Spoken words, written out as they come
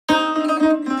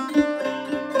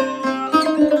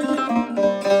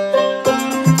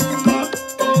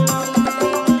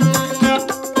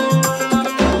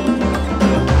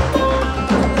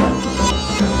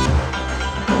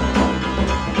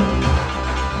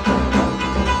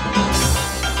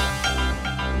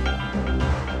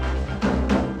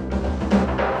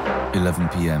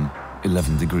p.m.,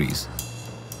 11 degrees.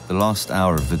 The last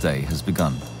hour of the day has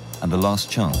begun, and the last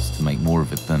chance to make more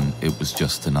of it than it was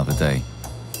just another day,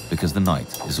 because the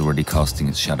night is already casting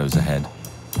its shadows ahead,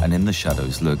 and in the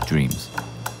shadows lurk dreams,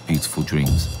 beautiful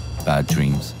dreams, bad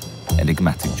dreams,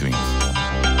 enigmatic dreams.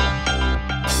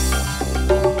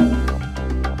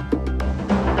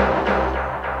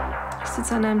 Ich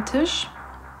sitze an einem Tisch.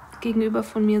 Gegenüber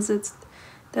von mir sitzt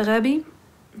der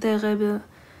Rebbe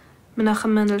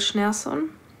Menachem Mendel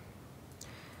Schneerson.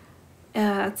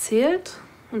 Er erzählt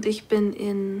und ich bin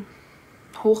in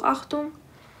Hochachtung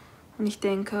und ich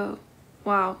denke,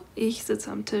 wow, ich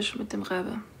sitze am Tisch mit dem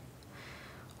Rebbe.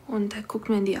 Und er guckt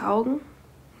mir in die Augen,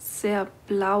 sehr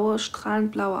blaue,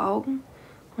 strahlend blaue Augen,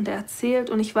 und er erzählt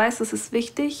und ich weiß, das ist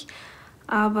wichtig,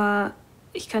 aber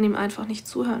ich kann ihm einfach nicht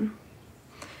zuhören.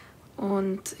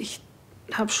 Und ich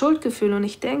habe Schuldgefühl und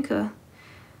ich denke,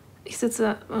 ich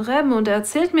sitze am Rebbe und er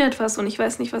erzählt mir etwas und ich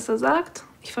weiß nicht, was er sagt.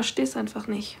 Ich verstehe es einfach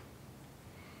nicht.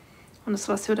 Und es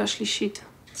war Seuda Shlishit,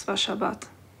 es war Shabbat.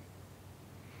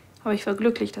 Aber ich war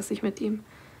glücklich, ich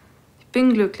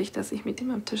bin glücklich, dass ich mit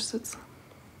ihm am Tisch sitze.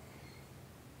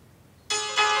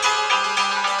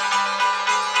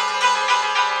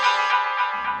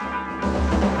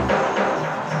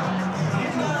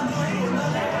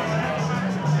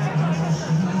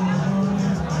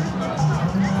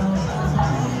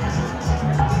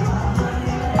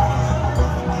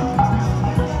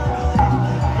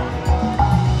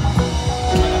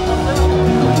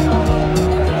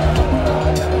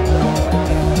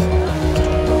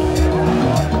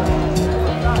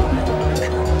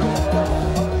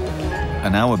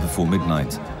 An hour before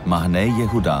midnight, Mahaneh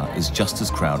Yehuda is just as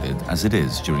crowded as it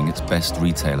is during its best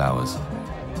retail hours.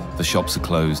 The shops are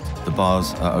closed, the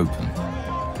bars are open.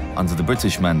 Under the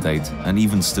British mandate, and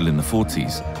even still in the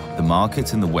 40s, the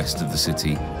market in the west of the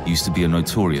city used to be a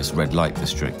notorious red light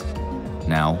district.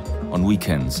 Now, on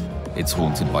weekends, it's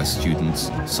haunted by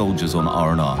students, soldiers on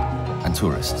R&R, and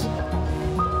tourists.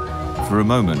 For a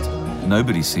moment,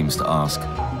 nobody seems to ask,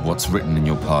 what's written in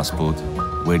your passport?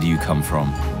 Where do you come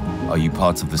from? Are you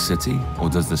part of the city, or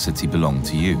does the city belong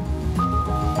to you?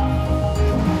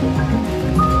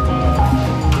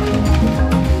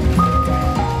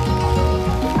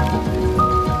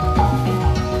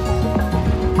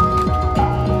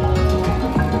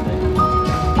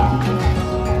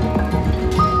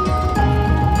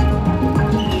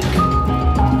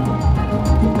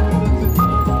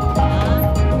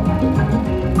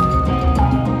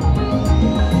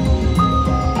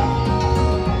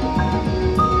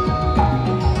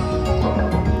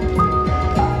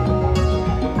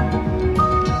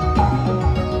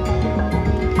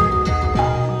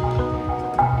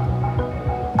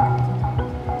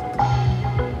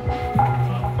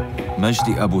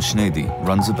 Majdi Abu Shnedi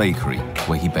runs a bakery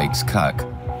where he bakes kak,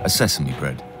 a sesame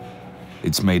bread.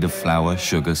 It's made of flour,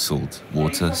 sugar, salt,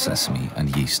 water, sesame,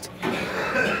 and yeast.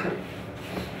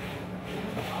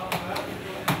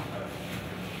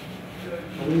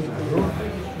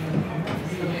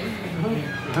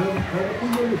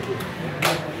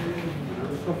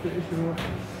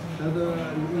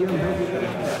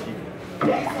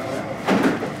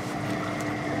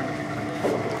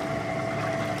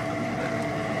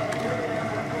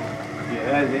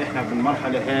 هذه احنا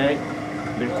بالمرحله هاي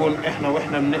بنكون احنا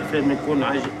واحنا بنقفل بنكون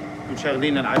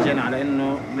مشغلين العجينه على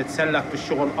انه نتسلك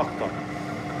بالشغل اكثر.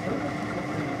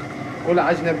 كل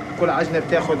عجنه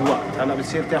بتاخذ وقت، هلا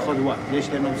بتصير تاخذ وقت، ليش؟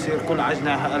 لانه بصير كل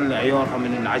عجنه اقل عيارها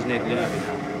من العجنه اللي قبلها.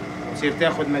 بصير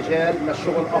تاخذ مجال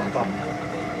للشغل اكثر.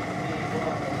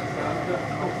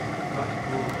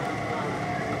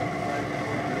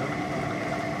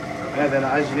 هذا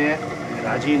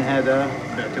العجين هذا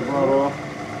باعتباره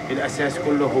الأساس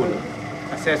كله هون،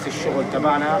 أساس الشغل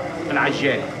تبعنا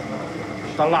العجانة.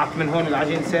 طلعت من هون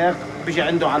العجين ساخ، بيجي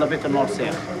عنده على بيت النار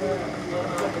ساخ.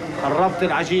 خربت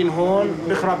العجين هون،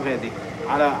 بخرب هذه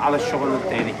على الشغل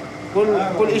الثاني.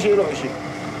 كل إشي له إشي.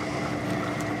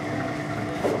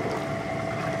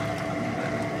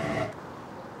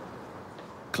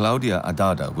 Claudia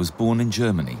Adada was born in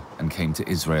Germany and came to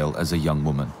Israel as a young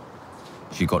woman.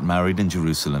 She got married in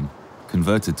Jerusalem,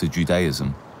 converted to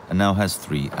Judaism, and now has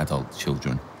 3 adult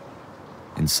children.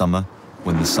 In summer,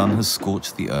 when the sun has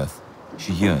scorched the earth,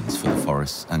 she yearns for the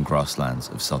forests and grasslands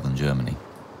of southern Germany.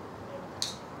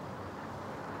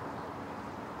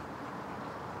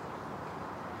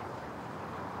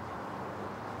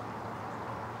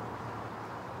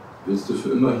 Willst du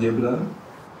für immer hier bleiben?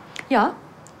 Ja,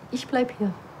 ich bleib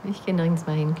hier. Ich gehe nirgends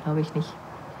mehr hin, glaube ich nicht.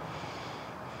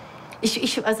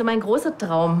 Also mein großer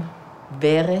Traum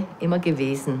wäre immer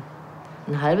gewesen,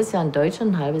 ein halbes Jahr in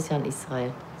Deutschland, ein halbes Jahr in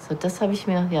Israel. So, das habe ich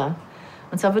mir, ja.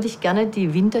 Und zwar würde ich gerne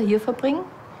die Winter hier verbringen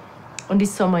und die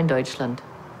Sommer in Deutschland.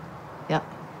 Ja,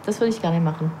 das würde ich gerne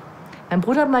machen. Mein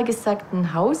Bruder hat mal gesagt,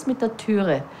 ein Haus mit einer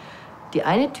Türe. Die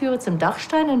eine Türe zum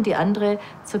Dachstein und die andere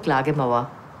zur Klagemauer.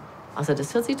 Also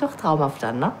das hört sich doch traumhaft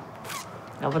an, ne?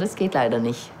 Aber das geht leider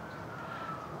nicht.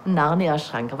 Ein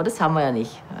Narnia-Schrank, aber das haben wir ja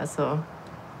nicht. Also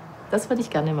das würde ich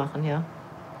gerne machen, ja.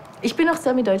 Ich bin auch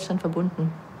sehr mit Deutschland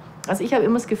verbunden. Also ich habe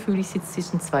immer das Gefühl, ich sitze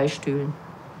zwischen zwei Stühlen.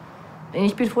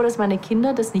 Ich bin froh, dass meine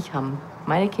Kinder das nicht haben.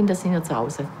 Meine Kinder sind ja zu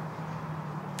Hause.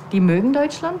 Die mögen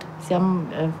Deutschland. Sie haben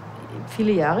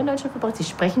viele Jahre in Deutschland verbracht. Sie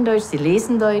sprechen Deutsch, sie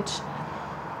lesen Deutsch.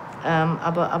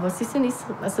 Aber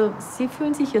sie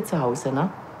fühlen sich hier zu Hause. Ne?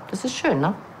 Das ist schön.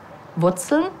 Ne?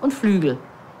 Wurzeln und Flügel.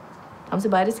 Haben sie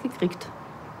beides gekriegt.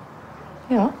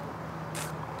 Ja.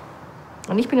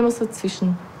 Und ich bin immer so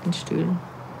zwischen den Stühlen.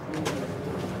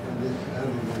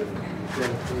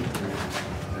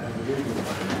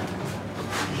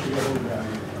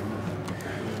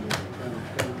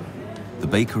 The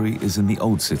bakery is in the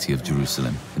Old City of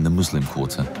Jerusalem, in the Muslim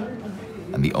quarter,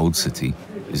 and the Old City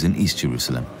is in East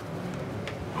Jerusalem.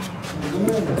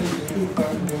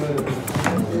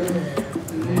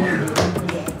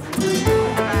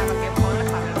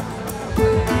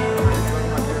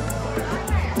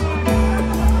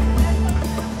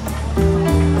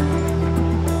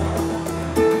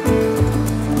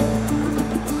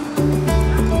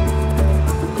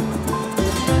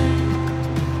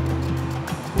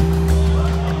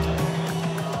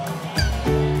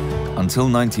 Until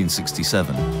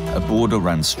 1967, a border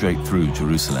ran straight through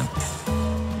Jerusalem.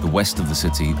 The west of the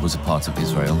city was a part of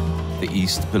Israel, the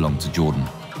east belonged to Jordan.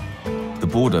 The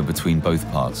border between both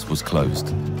parts was closed.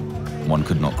 One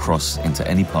could not cross into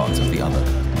any part of the other.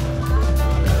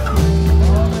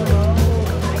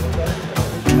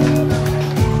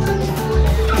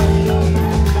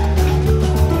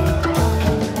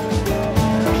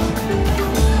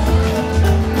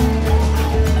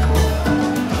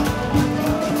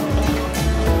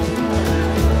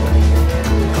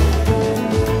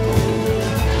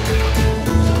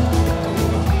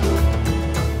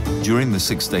 During the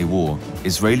Six-Day War,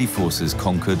 Israeli forces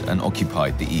conquered and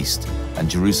occupied the east, and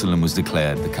Jerusalem was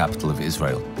declared the capital of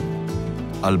Israel.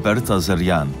 Alberta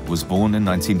Zeryan was born in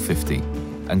 1950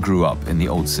 and grew up in the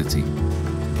Old City.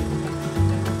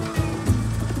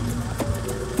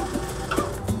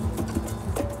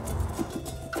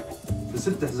 في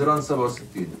 6 حزيران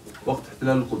 67 وقت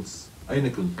احتلال القدس، أين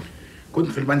كنت؟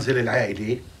 كنت في المنزل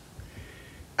العائلي.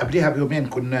 قبلها بيومين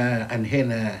كنا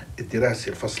أنهينا الدراسة،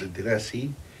 الفصل الدراسي.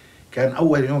 كان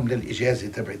أول يوم للإجازة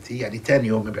تبعتي، يعني تاني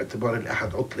يوم باعتبار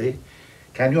الأحد عطلة.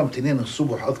 كان يوم 2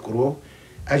 الصبح أذكره.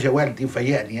 أجا والدي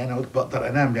فيقني، أنا قلت بقدر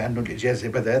أنام لأنه الإجازة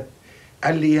بدت.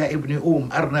 قال لي يا ابني قوم،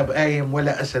 أرنب قايم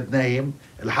ولا أسد نايم،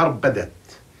 الحرب بدت.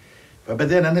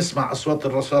 فبدينا نسمع أصوات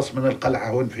الرصاص من القلعة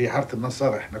هون في حارة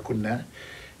النصارى إحنا كنا.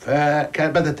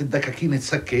 فكان بدت الدكاكين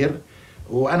تسكر،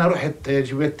 وأنا رحت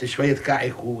جبت شوية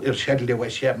كعك وإرشلة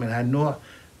وأشياء من هالنوع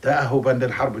تأهبا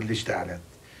للحرب اللي اشتعلت.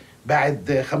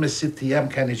 بعد 5-6 أيام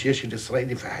كان الجيش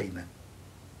الإسرائيلي في حينا.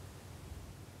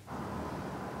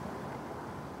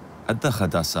 At the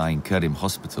Hadassah Ein Kerim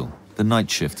hospital, the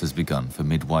night shift has begun for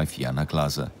midwife Yana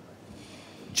Glaser.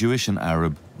 Jewish and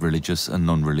Arab, religious and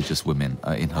non-religious women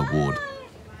are in her ward.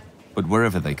 But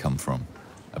wherever they come from,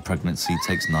 a pregnancy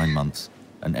takes 9 months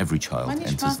and every child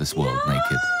enters this world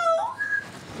naked.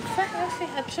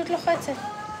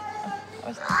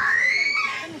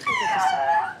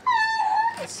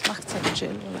 אשמח קצת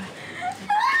ג'ל אולי.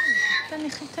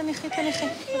 תניחי.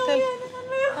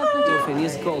 יופי, אני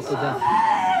אזכור, תודה.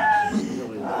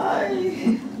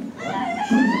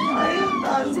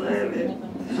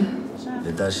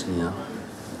 לידה שנייה.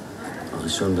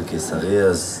 הראשון בקיסרי,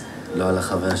 אז לא על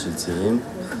החוויה של צירים.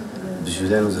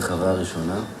 בשבילנו זו חוויה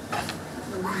ראשונה.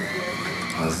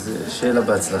 אז שיהיה לה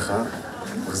בהצלחה.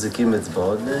 מחזיקים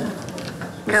אצבעות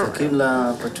ומחכים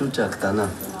לפצ'וצ'ה הקטנה.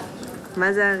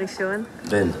 מה זה הראשון?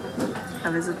 בן.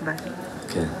 אבל זאת בת.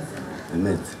 כן,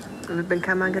 באמת. ובן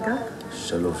כמה הגדול?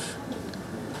 3.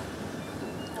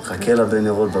 חכה לה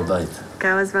בנרות בבית.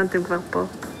 כמה זמן אתם כבר פה?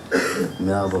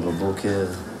 מ-4 בבוקר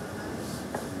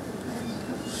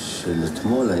של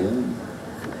אתמול היום.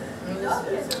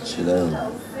 של היום.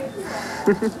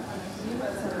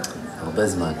 הרבה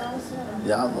זמן.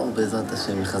 יעבור בעזרת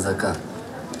השם, היא חזקה.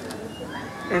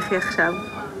 איך היא עכשיו?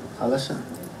 חלשה.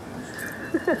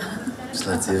 יש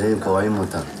לה צעירים, קוראים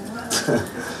אותה.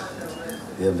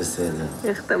 יהיה בסדר.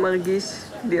 איך אתה מרגיש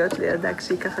להיות לידה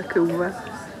כשהיא ככה כאובה?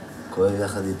 כואב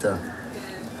יחד איתה.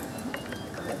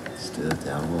 שטויות,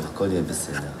 יעבור, הכל יהיה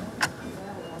בסדר.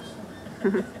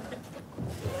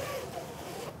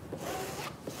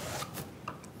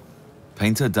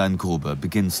 Painter Dan Gruber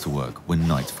begins to work when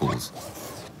night falls.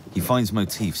 He finds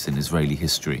motifs in Israeli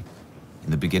history, in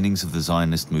the beginnings of the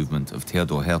Zionist movement of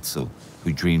Theodor Herzl,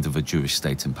 who dreamed of a Jewish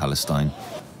state in Palestine,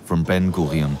 from Ben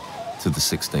Gurion to the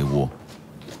Six-Day War.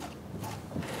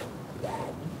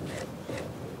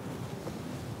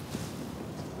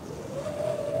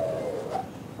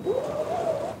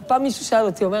 פעם מישהו שאל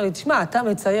אותי, אומר לי, תשמע, אתה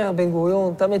מצייר בן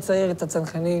גוריון, אתה מצייר את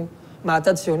הצנחנים, מה,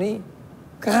 אתה ציוני?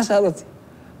 ככה שאל אותי.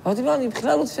 אמרתי, לא, אני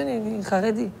בכלל לא ציוני, אני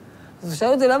חרדי. אז הוא שאל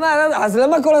אותי, אז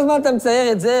למה כל הזמן אתה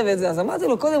מצייר את זה ואת זה? אז אמרתי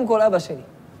לו, קודם כל אבא שלי,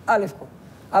 א' כל.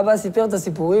 אבא סיפר את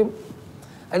הסיפורים.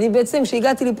 אני בעצם,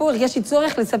 כשהגעתי לפה, הרגשתי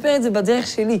צורך לספר את זה בדרך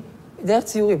שלי, בדרך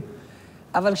ציורים.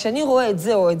 אבל כשאני רואה את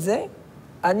זה או את זה,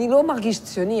 אני לא מרגיש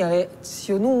ציוני, הרי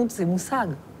ציונות זה מושג.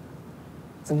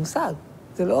 זה מושג.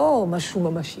 זה לא משהו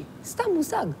ממשי, סתם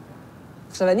מושג.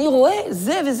 עכשיו, אני רואה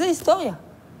זה וזה היסטוריה.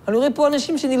 אני רואה פה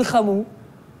אנשים שנלחמו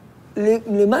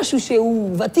למשהו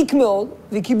שהוא ותיק מאוד,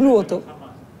 וקיבלו אותו.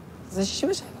 זה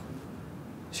 67.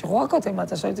 שחרור הכותל, מה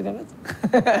אתה שואל אותי באמת?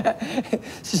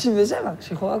 67,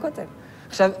 שחרור הכותל.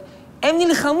 עכשיו, הם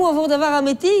נלחמו עבור דבר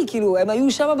אמיתי, כאילו, הם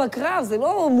היו שם בקרב, זה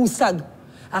לא מושג.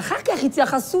 אחר כך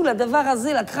התייחסו לדבר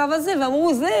הזה, לקרב הזה,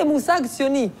 ואמרו, זה מושג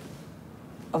ציוני.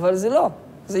 אבל זה לא,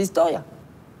 זה היסטוריה.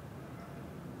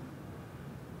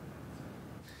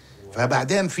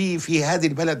 فبعدين في هذه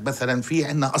البلد مثلا في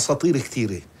عندنا اساطير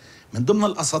كثيره من ضمن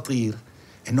الاساطير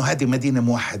انه هذه مدينه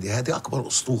موحده هذه اكبر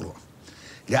اسطوره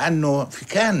لانه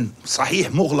كان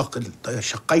صحيح مغلق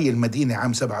شقي المدينه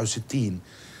عام 67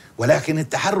 ولكن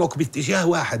التحرك باتجاه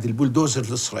واحد البلدوزر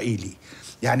الاسرائيلي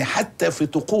يعني حتى في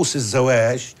طقوس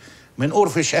الزواج بنقول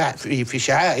في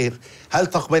شعائر هل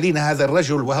تقبلين هذا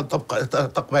الرجل وهل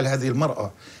تقبل هذه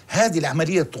المراه هذه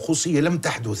العمليه الطقوسيه لم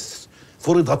تحدث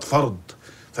فرضت فرض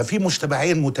ففي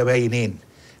مجتمعين متباينين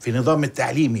في النظام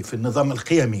التعليمي في النظام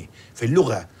القيمي في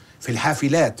اللغة في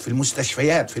الحافلات في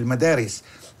المستشفيات في المدارس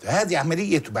فهذه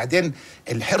عملية وبعدين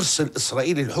الحرص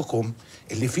الإسرائيلي الحكم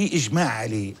اللي فيه إجماع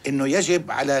عليه إنه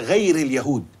يجب على غير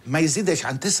اليهود ما يزيدش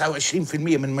عن 29%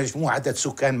 من مجموع عدد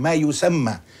سكان ما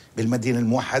يسمى بالمدينة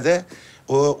الموحدة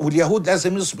واليهود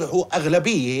لازم يصبحوا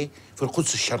أغلبية في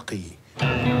القدس الشرقية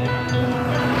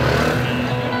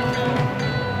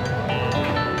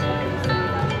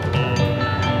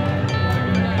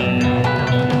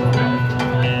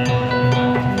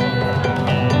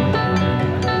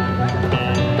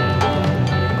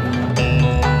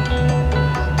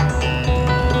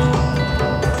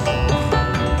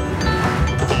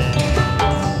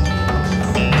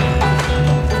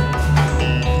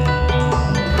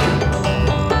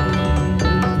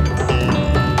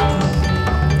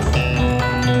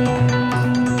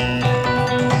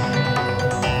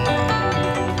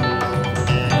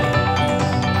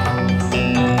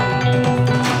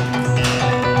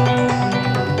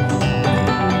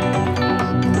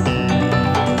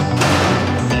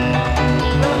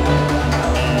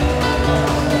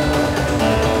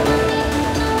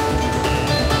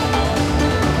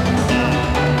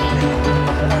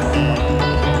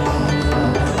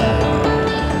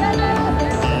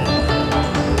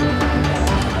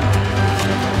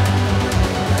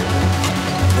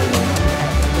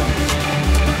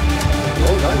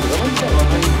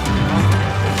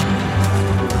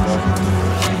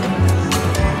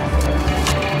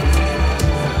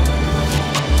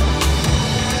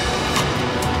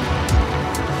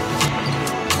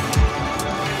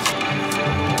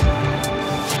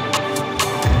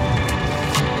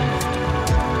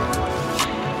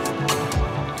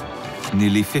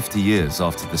Nearly 50 years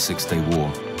after the Six-Day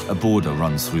War, a border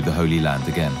runs through the Holy Land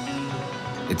again.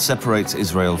 It separates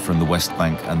Israel from the West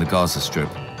Bank and the Gaza Strip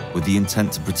with the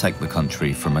intent to protect the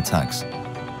country from attacks.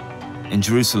 In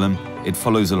Jerusalem, it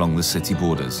follows along the city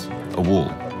borders, a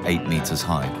wall 8 meters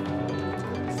high.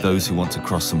 Those who want to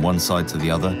cross from one side to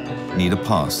the other need a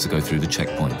pass to go through the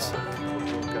checkpoints.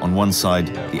 On one side,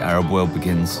 the Arab world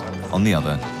begins, on the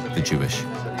other, the Jewish.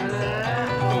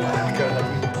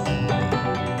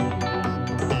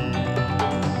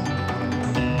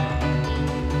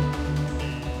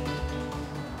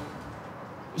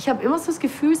 Ich habe immer so das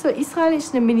Gefühl, so Israel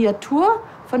ist eine Miniatur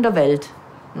von der Welt.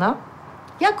 Na?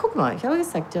 Ja, guck mal, ich habe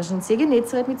gesagt, du hast einen See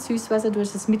Genezareth mit Süßwasser, du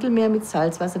hast das Mittelmeer mit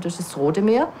Salzwasser, du hast das Rote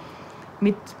Meer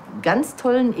mit ganz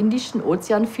tollen indischen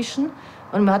Ozeanfischen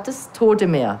und man hat das Tote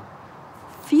Meer.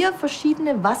 4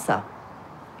 verschiedene Wasser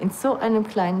in so einem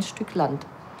kleinen Stück Land.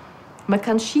 Man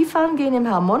kann Skifahren gehen im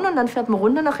Haoman und dann fährt man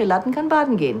runter nach Eilat und kann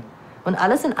baden gehen. Und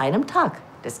alles in einem Tag.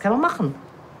 Das kann man machen.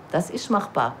 Das ist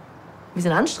machbar. Ein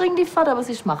bisschen anstrengend die Fahrt, aber es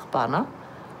ist machbar. Ne?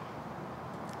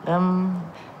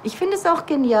 Ich finde es auch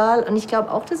genial und ich glaube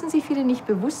auch, das sind sich viele nicht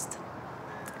bewusst.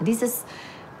 Dieses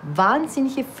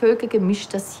wahnsinnige Völkergemisch,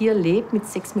 das hier lebt mit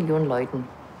 6 Millionen Leuten.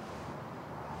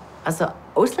 Also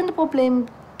Ausländerproblem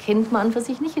kennt man an für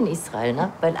sich nicht in Israel, ne?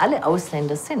 Weil alle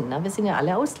Ausländer sind. Ne? Wir sind ja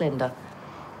alle Ausländer.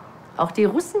 Auch die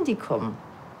Russen, die kommen,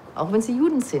 auch wenn sie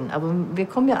Juden sind. Aber wir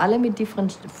kommen ja alle mit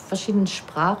verschiedenen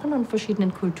Sprachen und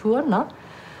verschiedenen Kulturen. Ne?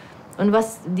 Und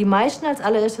was die meisten als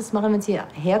allererstes machen, wenn sie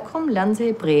herkommen, lernen sie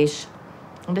Hebräisch.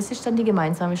 Und das ist dann die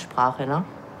gemeinsame Sprache. Ne?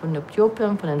 Von den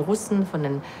Äthiopiern, von den Russen, von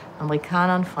den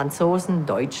Amerikanern, Franzosen,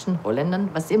 Deutschen, Holländern,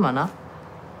 was immer. Ne?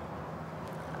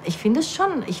 Ich finde es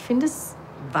schon. Ich finde es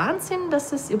Wahnsinn,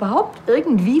 dass es überhaupt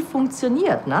irgendwie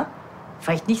funktioniert. Ne?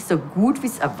 Vielleicht nicht so gut, wie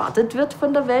es erwartet wird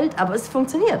von der Welt, aber es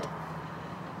funktioniert.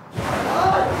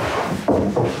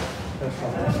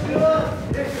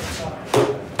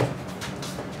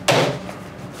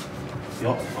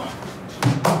 يلا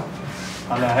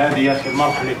على هذه يا اخي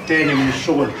المرحله الثانيه من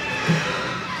الشغل.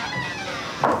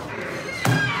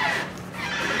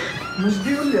 مش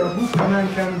بيقول لي ابوك كمان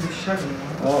كان بالشغل.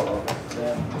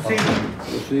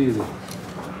 سيدي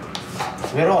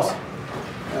وراثه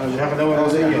هذا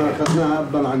وراثيه اخذناها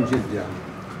ابا عن جد يعني.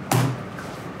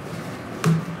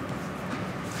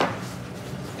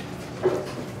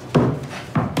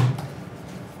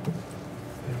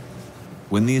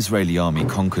 When the Israeli army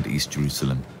conquered East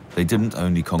Jerusalem, they didn't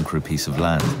only conquer a piece of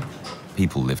land.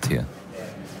 People lived here.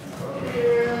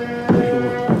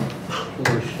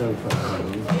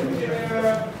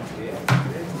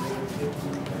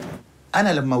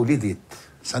 أنا لما ولدت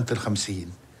سنة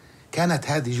 50 كانت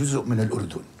هذه جزء من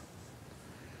الأردن.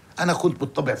 أنا كنت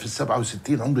بالطبع في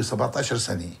 67 عمري 17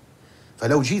 سنة.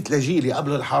 فلو جيت لجيلي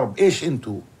قبل الحرب، إيش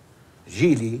أنتوا؟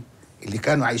 جيلي اللي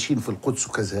كانوا عايشين في القدس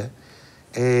وكذا،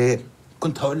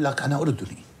 كنت هقول لك أنا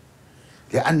أردني،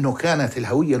 لأنه كانت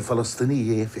الهوية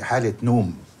الفلسطينية في حالة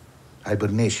نوم،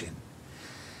 هايبرنيشن.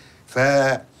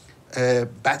 فبعدين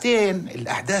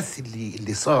الأحداث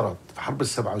اللي صارت في حرب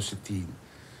 67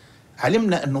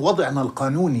 علمنا أنه وضعنا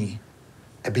القانوني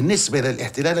بالنسبة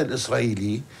للاحتلال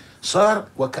الإسرائيلي صار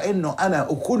وكأنه أنا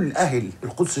وكل أهل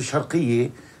القدس الشرقية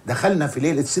دخلنا في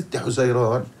ليلة 6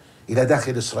 حزيران إلى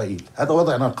داخل إسرائيل. هذا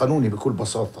وضعنا القانوني بكل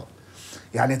بساطة.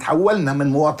 يعني تحولنا من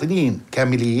مواطنين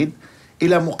كاملين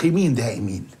إلى مقيمين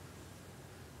دائمين.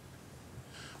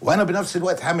 وأنا بنفس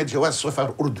الوقت حامل جواز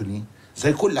سفر أردني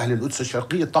زي كل أهل القدس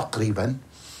الشرقية تقريبا.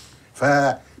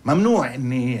 فممنوع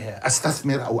إني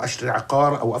أستثمر أو أشتري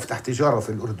عقار أو أفتح تجارة في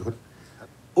الأردن.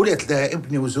 قلت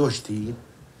لابني وزوجتي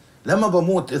لما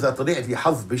بموت إذا طلع لي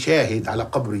حظ بشاهد على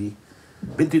قبري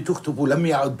بدي تكتبوا لم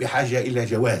يعد بحاجة إلى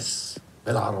جواز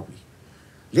بالعربي.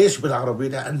 ليش بالعربي؟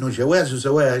 لأنه جواز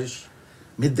وزواج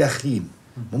متداخلين.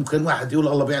 ممكن واحد يقول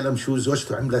الله بيعلم شو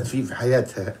زوجته عملت فيه في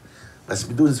حياتها، بس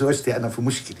بدون زوجتي أنا في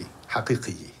مشكلة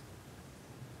حقيقية.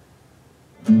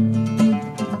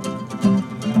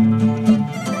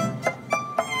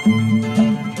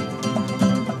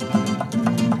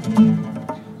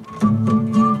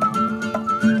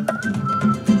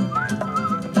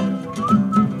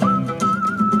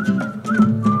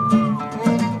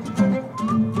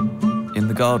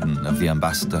 Garden of the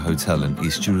Ambassador Hotel in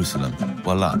East Jerusalem,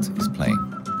 Walat is playing.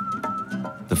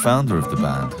 The founder of the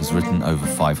band has written over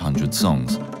 500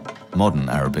 songs, modern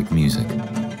Arabic music.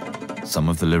 Some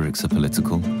of the lyrics are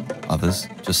political, others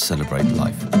just celebrate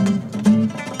life.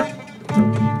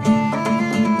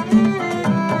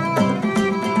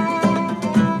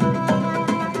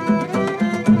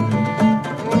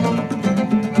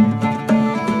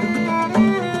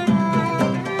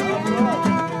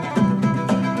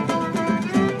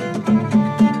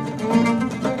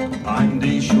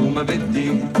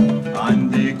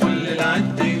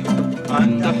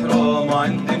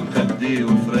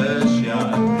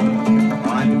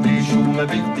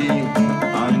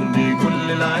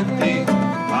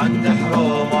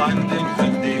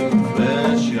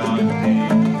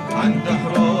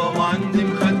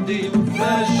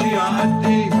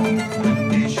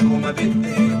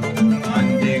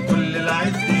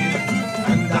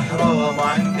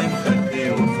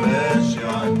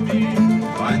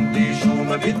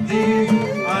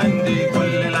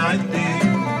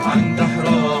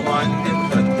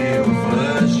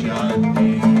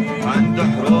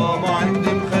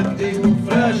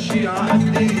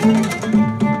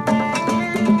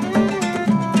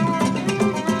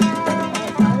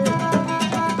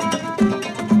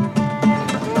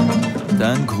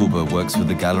 Works with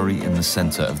the gallery in the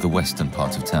center of the western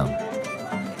part of town.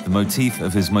 The motif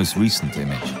of his most recent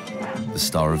image, the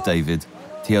Star of David,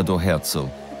 Theodor Herzl,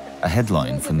 a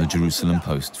headline from the Jerusalem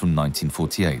Post from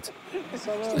 1948.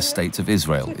 The state of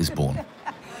Israel is born.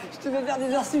 Je te fais faire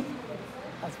des heures sup.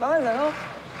 Ah, c'est pas mal, là, non?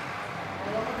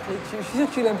 Je suis sûr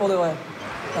que tu l'aimes pour de vrai.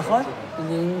 נכון?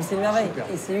 C'est une merveille.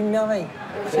 C'est une merveille.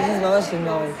 Je te dis, maman, c'est une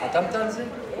merveille.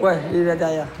 Ouais, il est là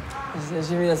derrière.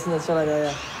 J'ai mis la signature là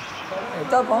derrière. Elle est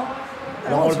top, hein?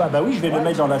 Alors, bah oui, je vais le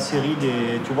mettre dans la série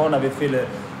des... Tu vois, on avait fait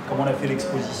comme on a fait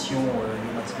l'exposition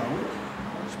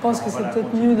Je pense que c'est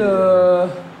peut-être mieux de...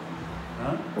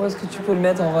 Où est-ce que tu peux le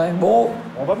mettre en vrai? Bon,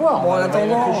 on va voir. Bon, en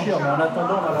attendant... réfléchir, mais en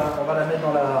attendant, on va la mettre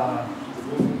dans la...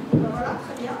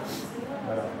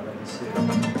 Voilà, on va la laisser...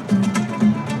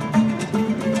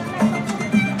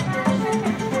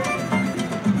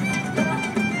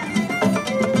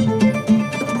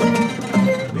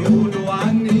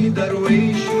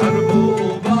 درويش حربه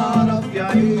وبعرف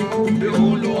يعيش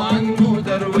بيقولوا عنه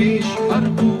درويش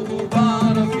حربه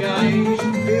وبعرف يعيش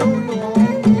بيقولوا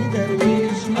عنه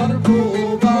درويش حربه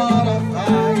وبعرف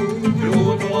يعيش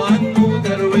بيقولوا عنه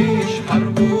درويش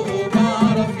حربه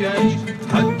وبعرف يعيش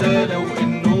حتى لو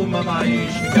انه ما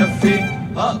معيش كفي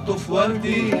اقطف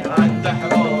وردي عند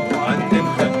حرام عند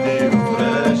مخدي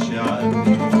وفراشي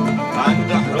عندي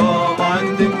عند حرام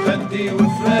عند مخدي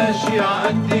وفراشي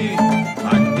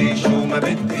عندي شو ما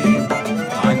بدي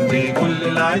عندي كل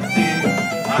العدي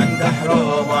عند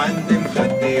حرام وعندي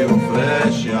مخدي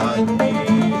وفراشي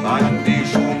عندي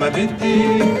شو ما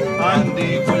بدي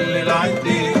عندي كل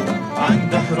العدي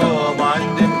عند حرام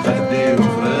وعندي مخدي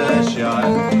وفراشي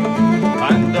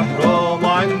عند حرام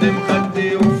وعندي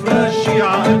مخدي وفراشي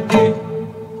عندي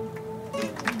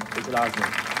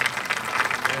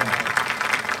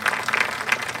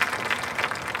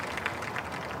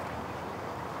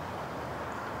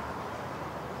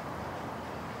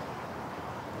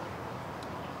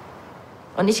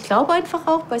Und ich glaube einfach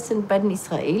auch, bei den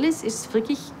Israelis ist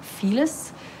wirklich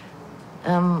vieles...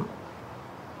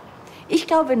 ich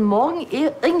glaube, wenn morgen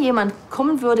irgendjemand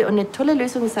kommen würde und eine tolle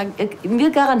Lösung sagt, wir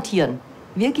garantieren,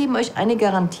 wir geben euch eine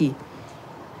Garantie.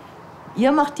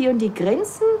 Ihr macht die und die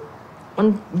Grenzen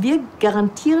und wir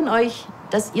garantieren euch,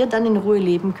 dass ihr dann in Ruhe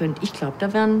leben könnt. Ich glaube,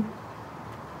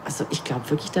 ich glaube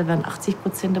wirklich, da wären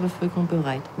 80% der Bevölkerung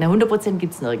bereit. Na, 100%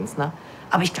 gibt es nirgends, ne?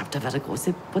 Aber ich glaube, da wäre der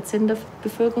große Prozent der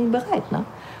Bevölkerung bereit, ne?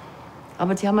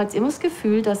 Aber sie haben jetzt immer das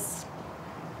Gefühl, dass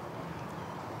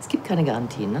es gibt keine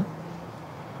Garantien, ne?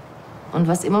 Und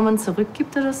was immer man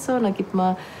zurückgibt oder so, dann gibt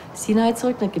man Sinai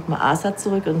zurück, dann gibt man Assad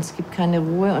zurück und es gibt keine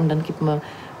Ruhe und dann gibt man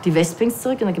die Westbank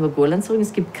zurück und dann gibt man Golan zurück und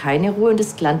es gibt keine Ruhe und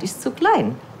das Land ist zu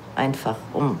klein, einfach,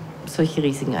 um solche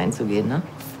Risiken einzugehen, ne?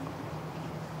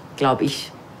 Glaube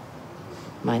ich.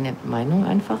 Meine Meinung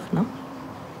einfach, ne?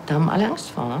 Da haben alle Angst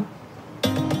vor, ne?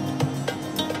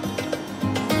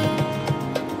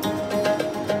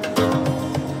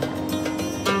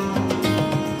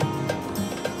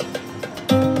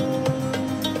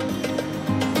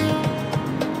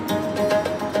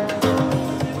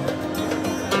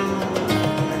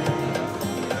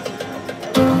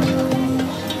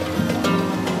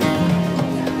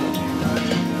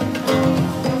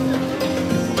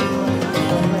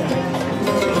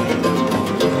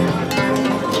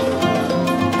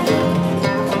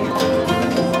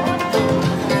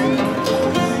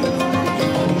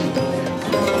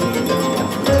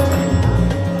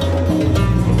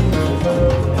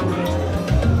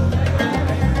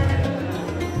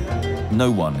 No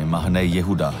one in Mahaneh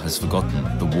Yehuda has forgotten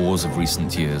the wars of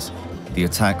recent years, the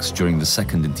attacks during the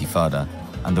Second Intifada,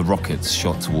 and the rockets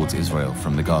shot towards Israel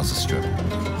from the Gaza Strip.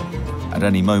 At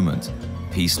any moment,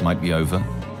 peace might be over,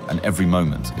 and every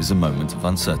moment is a moment of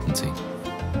uncertainty.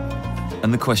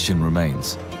 And the question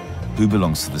remains, who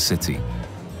belongs to the city,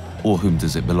 or whom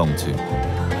does it belong to?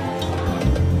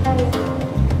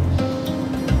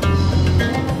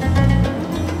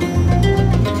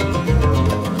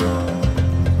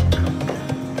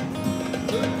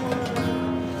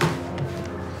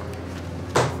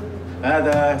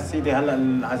 هذا سيدي هلا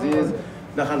العزيز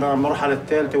دخل المرحلة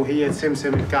الثالثة وهي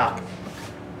سمسم الكعك.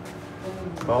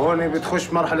 فهون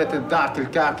بتخش مرحلة الدعك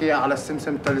الكعكي على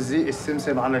السمسم، تلزيق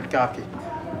السمسم على الكعكي،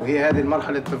 وهي هذه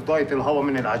المرحلة تفضاية الهواء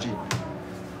من العجين.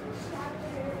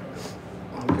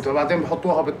 وبعدين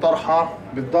بحطوها بالطرحة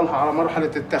بتضلها على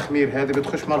مرحلة التخمير، هذه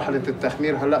بتخش مرحلة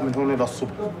التخمير هلا من هون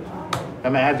للصبح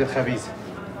لمعاد الخبيزة.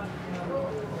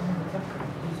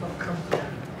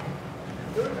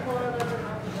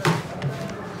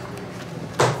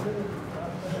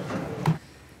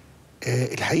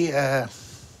 الحقيقة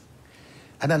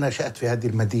أنا نشأت في هذه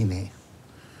المدينة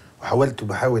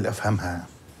بحاول أفهمها.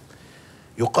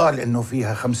 يقال إنه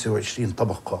فيها 25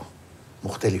 طبقة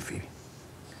مختلفة.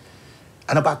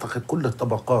 أنا بعتقد كل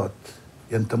الطبقات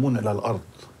ينتمون إلى الأرض،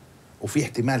 وفي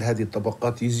احتمال هذه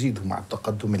الطبقات يزيدوا مع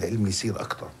التقدم العلمي يصير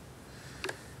أكتر.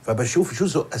 فبشوف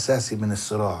جزء أساسي من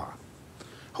الصراع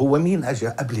هو مين أجا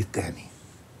قبل الثاني،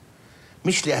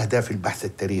 مش لأهداف البحث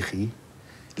التاريخي،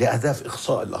 لأهداف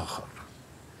إقصاء الآخر.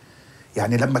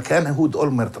 يعني لما كان هود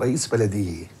أولمرت رئيس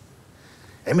بلدية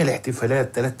عمل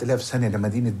احتفالات 3000 سنة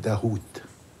لمدينة داهود.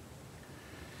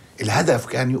 الهدف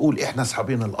كان يقول إحنا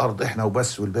أصحابين الأرض، إحنا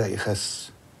وبس والباقي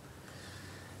خس.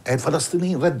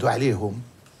 الفلسطينيين ردوا عليهم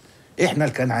إحنا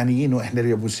الكنعانيين وإحنا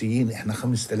اليبوسيين إحنا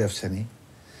 5000 سنة،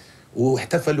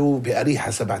 واحتفلوا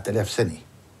بأريحة 7000 سنة.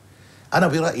 أنا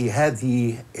برأيي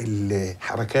هذه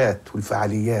الحركات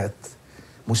والفعاليات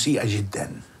مسيئة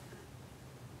جدا.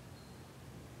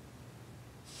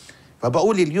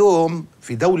 فبقول اليوم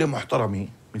في دولة محترمة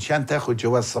منشان تاخد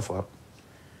جواز سفر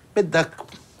بدك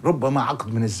ربما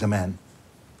عقد من الزمان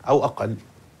أو أقل،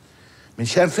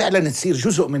 منشان فعلا تصير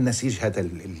جزء من نسيج هذا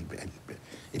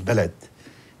البلد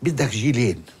بدك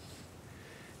جيلين.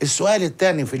 السؤال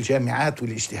الثاني في الجامعات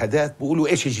والاجتهادات بيقولوا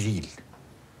إيش الجيل؟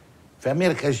 في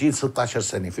أمريكا جيل 16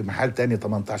 سنة، في محل تاني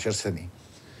 18 سنة،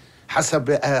 حسب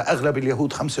أغلب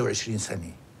اليهود 25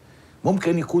 سنة،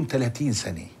 ممكن يكون 30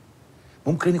 سنة،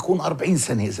 ممكن يكون 40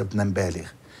 سنة إذا بدنا نبالغ.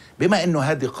 بما إنه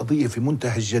هذه قضية في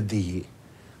منتهى الجدية،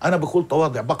 أنا بكل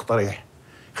تواضع بقترح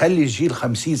خلي الجيل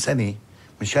 50 سنة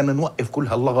مشان نوقف كل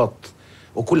هاللغط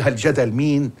وكل هالجدل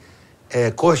مين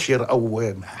كوشر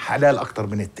أو حلال أكتر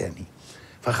من التاني.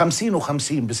 ف50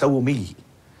 و50 بسووا 100.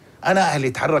 أنا أهلي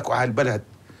تحركوا على البلد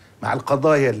مع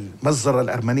القضايا المزرة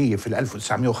الأرمنية في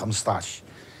 1915.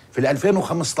 في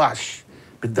 2015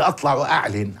 بدي أطلع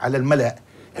وأعلن على الملأ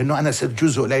إنه أنا صرت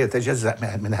جزء لا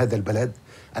يتجزأ من هذا البلد.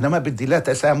 أنا ما بدي لا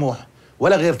تسامح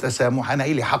ولا غير تسامح، أنا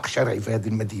إلي حق شرعي في هذه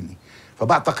المدينة.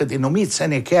 فبعتقد إنه 100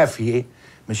 سنة كافية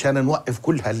مشان نوقف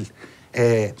كل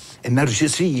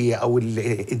النرجسية أو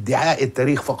ادعاء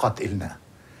التاريخ فقط إلنا.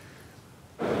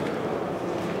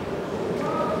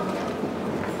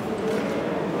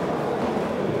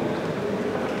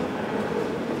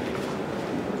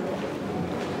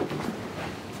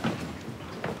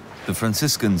 The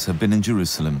Franciscans have been in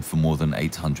Jerusalem for more than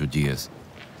 800 years.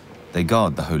 They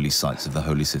guard the holy sites of the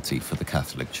Holy City for the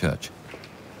Catholic Church.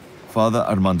 Father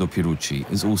Armando Pierucci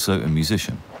is also a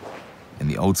musician. In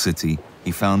the Old City,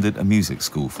 he founded a music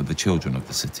school for the children of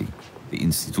the city, the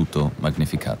Instituto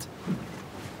Magnificat.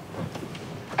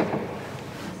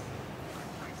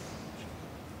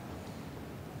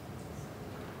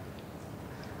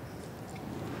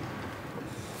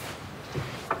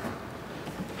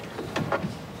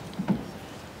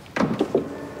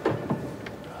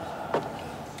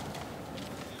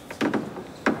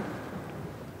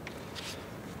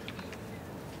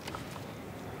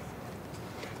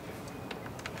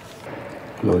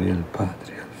 Gloria al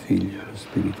Padre, al Figlio e allo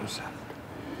Spirito Santo,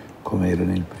 come era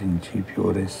nel principio,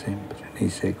 ora e sempre, nei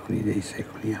secoli dei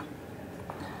secoli. Amen.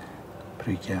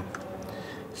 Preghiamo.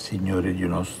 Signore Dio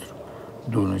nostro,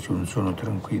 donaci un sonno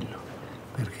tranquillo,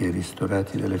 perché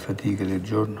ristorati dalle fatiche del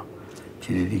giorno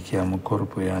ci dedichiamo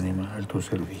corpo e anima al tuo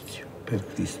servizio.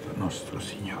 Per Cristo nostro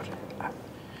Signore. Amen.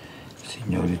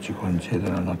 Signore, ci conceda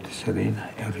una notte serena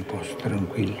e un riposo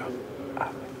tranquillo.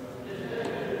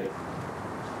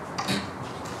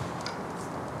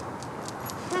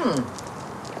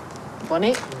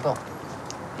 Bonnet, bon.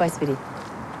 Bye, sweetie.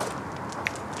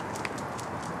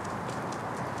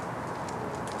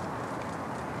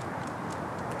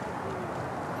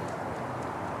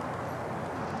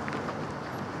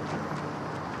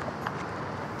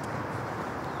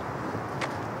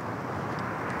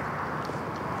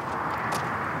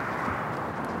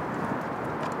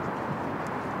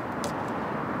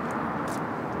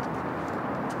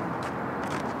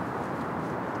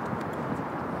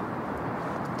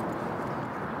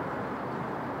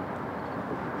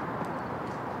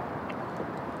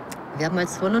 Wir haben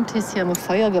als Volunteers hier immer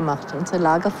Feuer gemacht, unser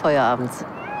Lagerfeuer abends.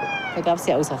 Da gab es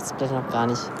die Aussichtsblätter noch gar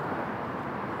nicht.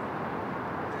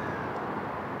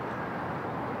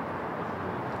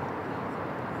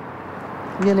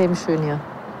 Wir leben schön hier.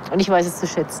 Und ich weiß es zu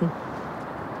schätzen.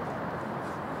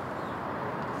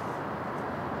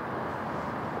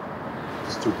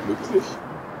 Bist du glücklich?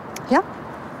 Ja.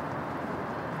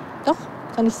 Doch,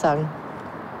 kann ich sagen.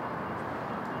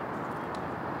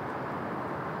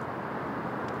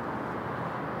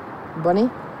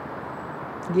 Bonnie,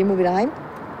 gehen wir wieder heim?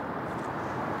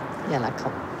 Ja, na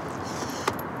komm.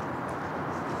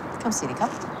 Komm, Sidi, komm.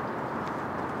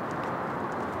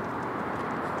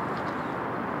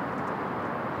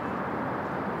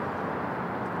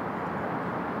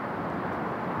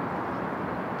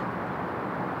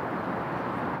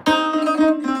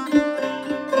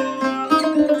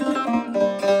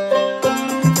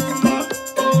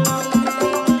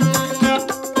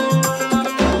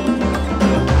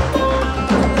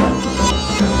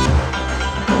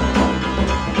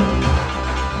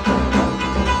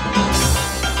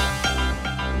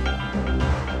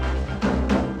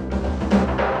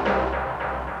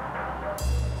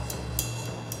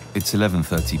 It's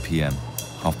 11:30 p.m.,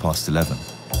 11:30,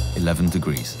 11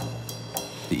 degrees.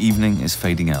 The evening is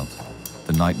fading out.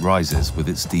 The night rises with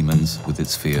its demons, with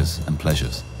its fears and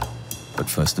pleasures. But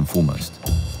first and foremost,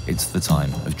 it's the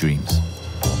time of dreams.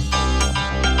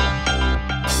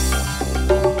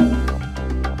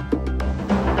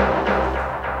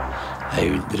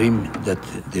 I dream that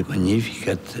the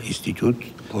Magnificat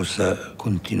Institute possa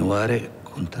continuare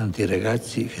con tanti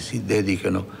ragazzi che si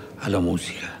dedicano alla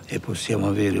musica e possiamo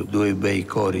avere 2 bei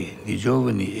cori di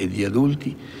giovani e di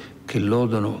adulti che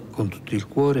lodano con tutto il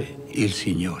cuore il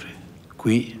Signore,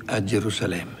 qui a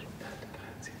Gerusalemme.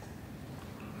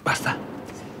 Basta.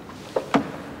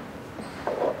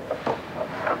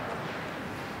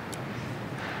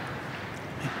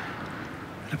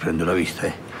 Riprendo la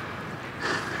vista,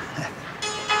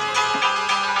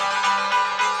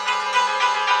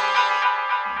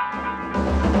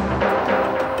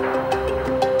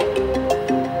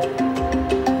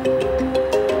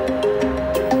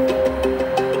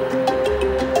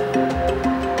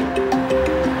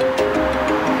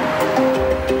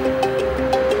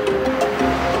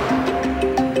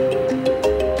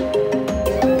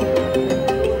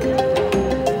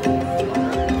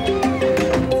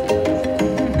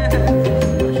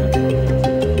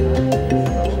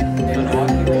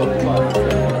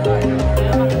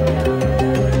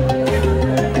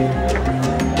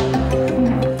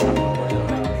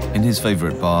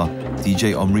 Favorite bar,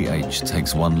 DJ Omri H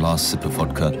takes one last sip of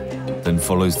vodka, then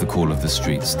follows the call of the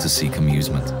streets to seek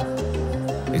amusement.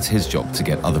 It's his job to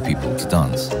get other people to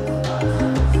dance.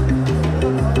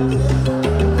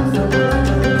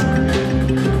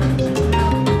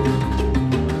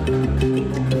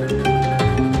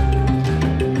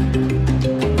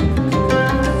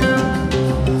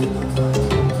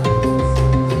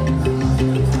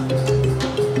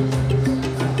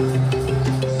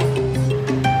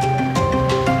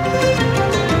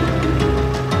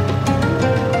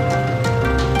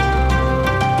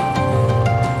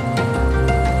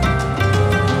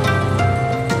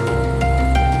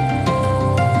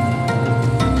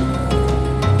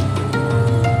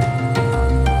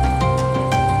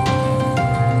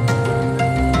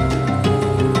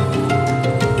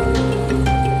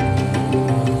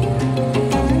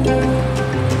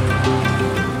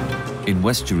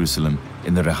 West Jerusalem,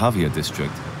 in the Rehavia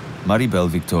district, Maribel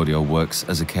Victoria works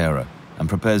as a carer and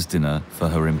prepares dinner for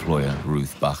her employer,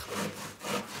 Ruth Bach.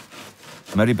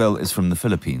 Maribel is from the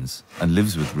Philippines and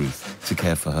lives with Ruth to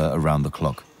care for her around the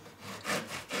clock.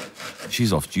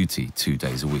 She's off duty 2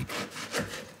 days a week.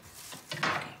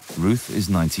 Ruth is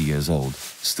 90 years old,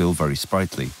 still very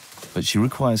sprightly, but she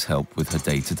requires help with her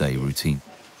day-to-day routine.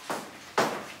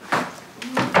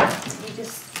 You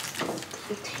just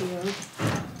sit here.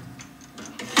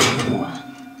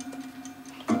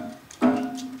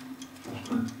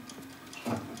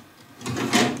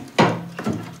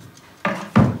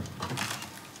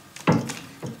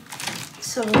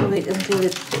 So I'm gonna wait until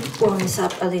it warms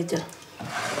up a little.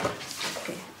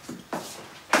 Okay.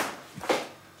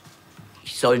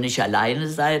 Ich soll nicht alleine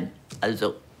sein,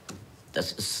 also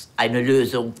das ist eine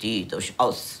Lösung, die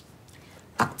durchaus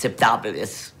akzeptabel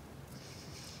ist.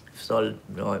 Ich soll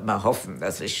nur immer hoffen,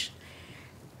 dass ich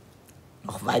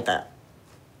noch weiter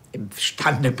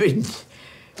imstande bin,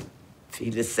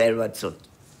 vieles selber zu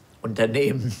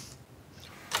unternehmen.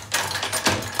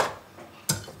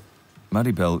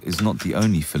 Maribel is not the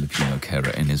only Filipino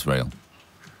carer in Israel.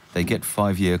 They get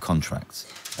 5-year contracts,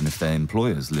 and if their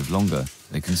employers live longer,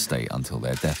 they can stay until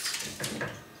their deaths.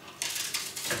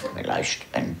 Vielleicht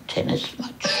ein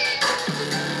Tennismatch.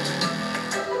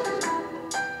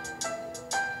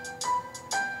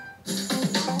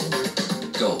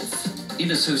 Golf,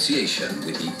 in association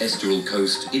with the Estural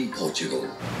Coast in Portugal.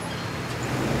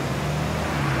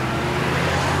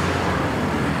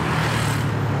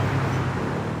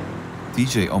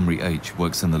 DJ Omri H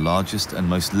works in the largest and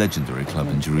most legendary club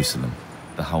in Jerusalem,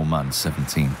 the Haoman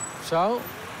 17.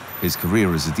 His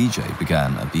career as a DJ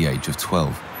began at the age of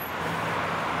 12.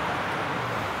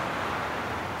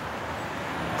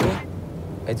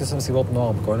 הייתי עושה מסיבות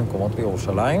נוער בכל מיני מקומות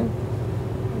בירושלים.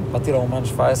 באתי לאומן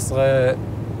 17,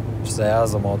 שזה היה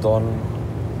אז המועדון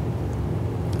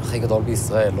הכי גדול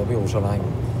בישראל, לא בירושלים.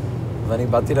 ואני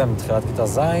באתי להם בתחילת כיתה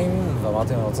ז'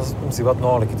 ואמרתי, אני רוצה לעשות מסיבת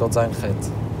נוער לכיתות ז'-ח'.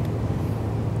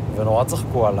 ונורא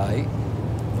צחקו עליי,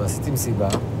 ועשיתי מסיבה,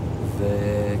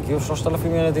 והגיעו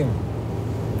 3,000 ילדים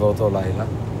באותו לילה.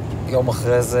 יום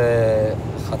אחרי זה,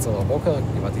 11 בבוקר,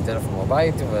 קיבלתי טלפון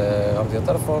בבית, והרמתי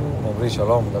לטלפון, אמרו לי,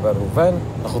 שלום, מדבר ראובן,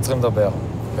 אנחנו צריכים לדבר.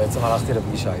 בעצם הלכתי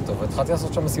לפגישה איתו, והתחלתי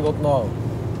לעשות שם מסיבות נוער.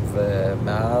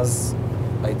 ומאז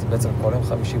הייתי בעצם כל יום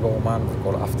חמישי באומן,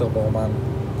 וכל אפטר באומן,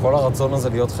 כל הרצון הזה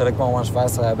להיות חלק מהאומן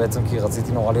 17 היה בעצם כי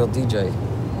רציתי נורא להיות די-ג'יי.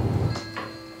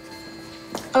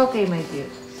 Okay, my dear.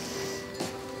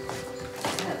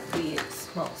 Have the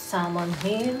small salmon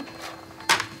here.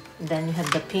 Then you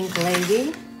have the pink lady.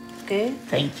 Okay?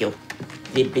 Thank you.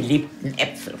 Die beliebten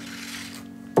Äpfel.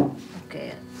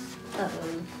 Okay.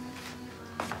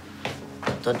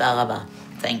 תודה רבה.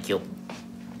 Thank you.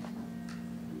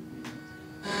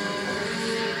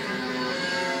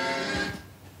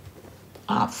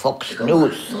 Fox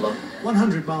News.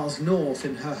 100 miles north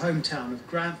in her hometown of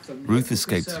Grantham. Ruth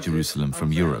escaped to Jerusalem from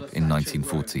Europe in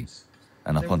 1940,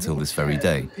 and up until this very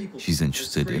day, she's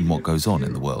interested in what goes on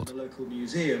in the world. The local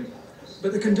museum,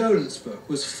 but the condolence book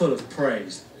was full of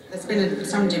praise. There's been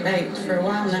some debate for a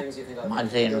while now. Mal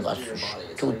sehen, was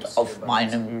tut auf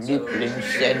meinem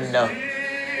Lieblingssender.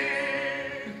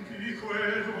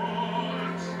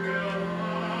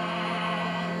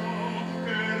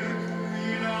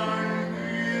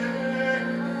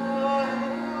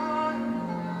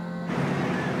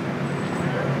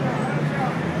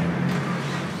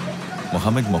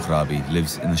 Mohammed Mohrabi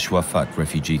lives in the Shua'fat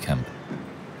refugee camp.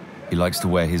 He likes to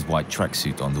wear his white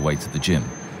tracksuit on the way to the gym.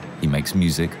 He makes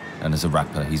music, and as a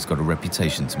rapper, he's got a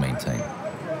reputation to maintain.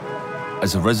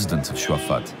 As a resident of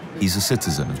Shua'fat, he's a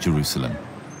citizen of Jerusalem,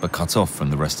 but cut off from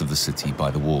the rest of the city by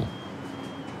the wall.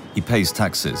 He pays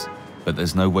taxes, but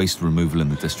there's no waste removal in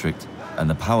the district, and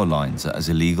the power lines are as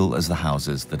illegal as the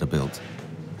houses that are built.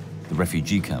 The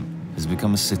refugee camp has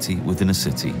become a city within a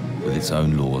city with its own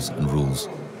laws and rules.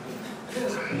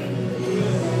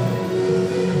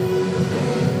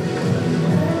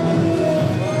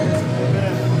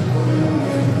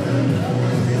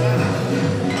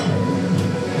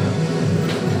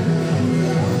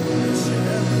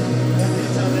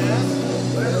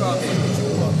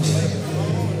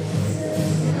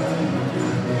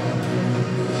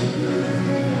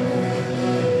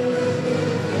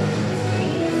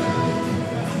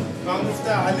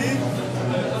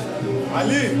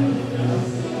 علي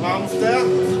مع مفتاح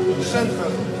الشنطة.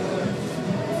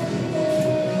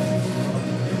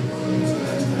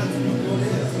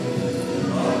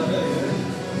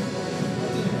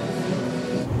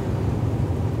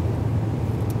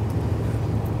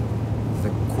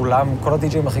 וכולם, כל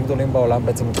הדי-ג'ים הכי גדולים בעולם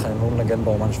בעצם התחננו לנגן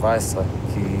באומן 17,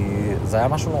 כי זה היה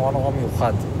משהו נורא נורא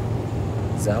מיוחד.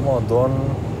 זה היה מועדון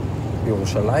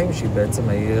בירושלים, שהיא בעצם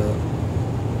העיר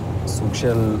סוג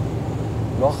של,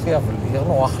 לא הכי, אבל עיר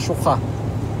נורא חשוכה.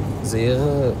 זו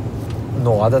עיר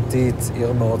נורא דתית,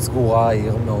 עיר מאוד סגורה,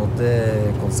 עיר מאוד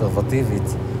קונסרבטיבית.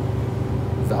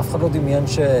 ואף אחד לא דמיין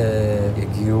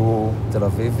שהגיעו תל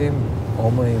אביבים,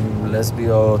 הומואים,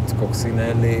 לסביות,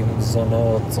 קוקסינלים,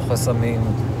 זונות, צוחי סמים,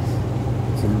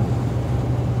 כאילו,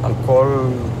 על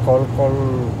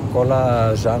כל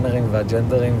הז'אנרים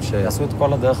והג'נדרים שעשו את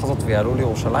כל הדרך הזאת ויעלו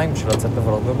לירושלים בשביל לצאת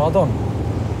לבלות במועדון.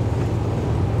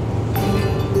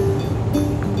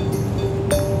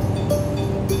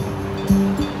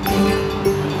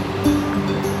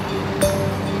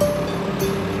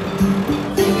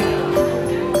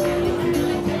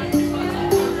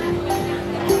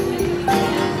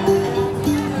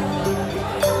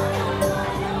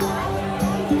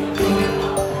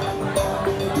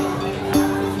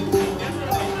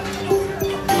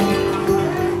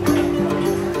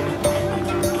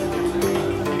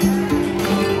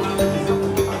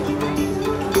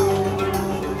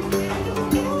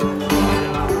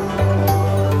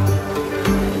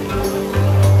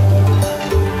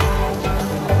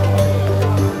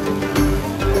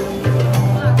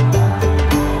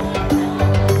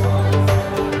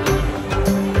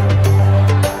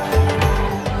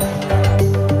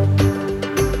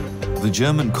 The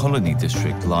German colony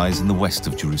district lies in the west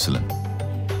of Jerusalem.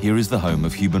 Here is the home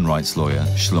of human rights lawyer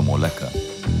Shlomo Lecker.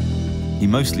 He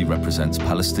mostly represents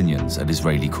Palestinians at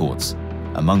Israeli courts,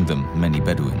 among them many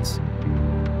Bedouins.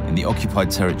 In the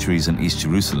occupied territories in East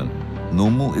Jerusalem,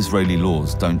 normal Israeli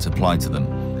laws don't apply to them,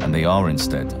 and they are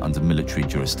instead under military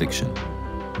jurisdiction.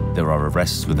 There are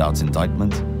arrests without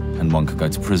indictment, and one could go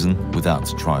to prison without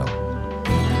trial.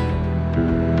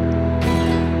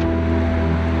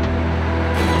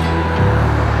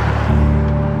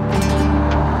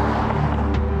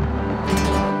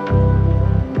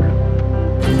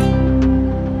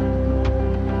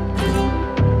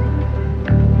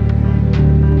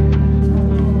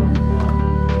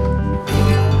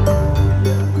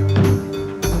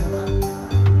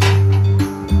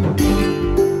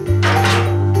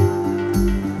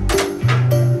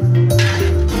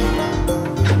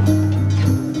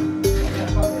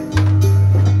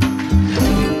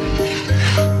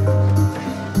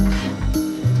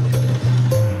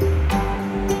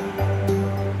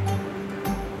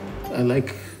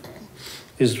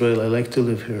 Israel. I like to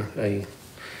live here.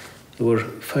 There were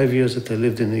 5 years that I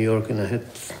lived in New York, and I had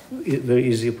a very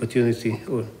easy opportunity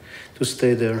to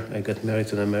stay there. I got married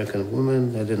to an American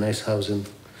woman, had a nice house in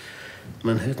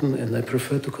Manhattan, and I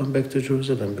prefer to come back to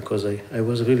Jerusalem because I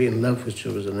was really in love with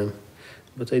Jerusalem.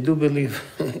 But I do believe,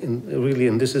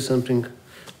 and this is something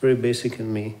very basic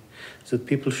in me, that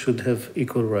people should have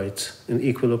equal rights and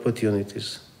equal opportunities.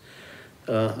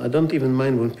 I don't even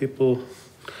mind when people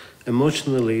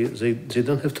emotionally, they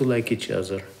don't have to like each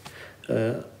other.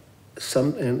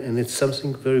 And it's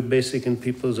something very basic in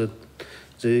people that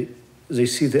they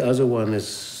see the other one as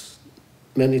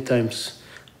many times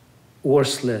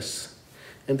worthless.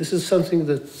 And this is something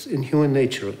that's in human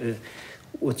nature.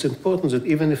 What's important is that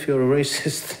even if you're a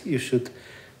racist, you should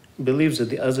believe that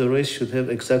the other race should have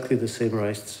exactly the same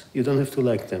rights. You don't have to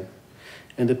like them.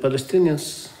 And the Palestinians,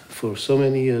 for so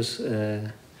many years,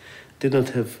 did not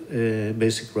have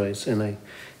basic rights. And I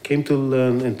came to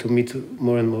learn and to meet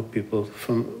more and more people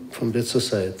from that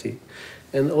society.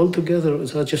 And all together,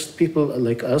 they are just people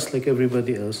like us, like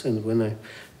everybody else. And when I'm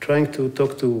trying to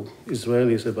talk to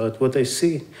Israelis about what I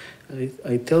see,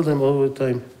 I tell them all the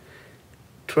time,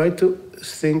 try to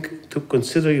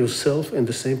consider yourself in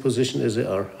the same position as they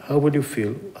are. How will you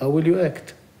feel? How will you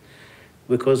act?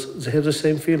 Because they have the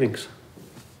same feelings.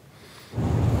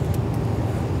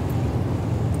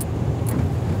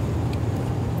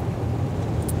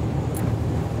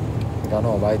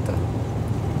 הגענו הביתה.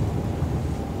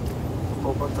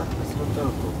 פה פתח יותר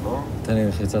טוב, לא? תן לי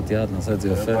לחיצת יד, נעשה את זה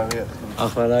יפה.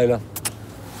 אחלה לילה.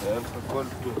 יהיה לך כל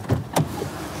טוב.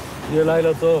 יהיה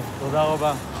לילה טוב, תודה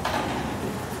רבה.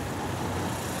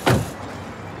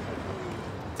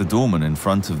 The doorman in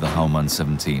front of the Haoman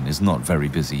 17 is not very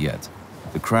busy yet.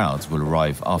 The crowds will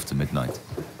arrive after midnight.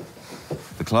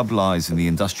 The club lies in the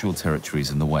industrial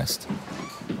territories in the west.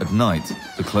 At night,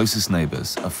 the closest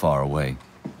neighbors are far away.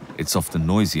 It's often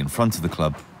noisy in front of the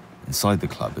club. Inside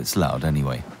the club, it's loud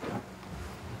anyway.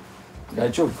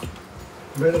 גייצ'וק.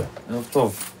 ערב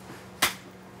טוב.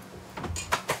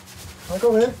 מה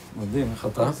קורה? מדהים, איך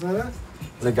אתה?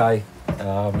 זה גיא,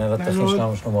 המנהל הטכני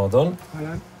שלנו של המועדון.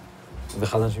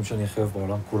 ואחד האנשים שאני הכי אוהב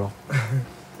בעולם כולו.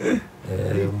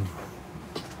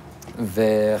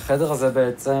 והחדר הזה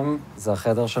בעצם, זה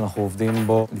החדר שאנחנו עובדים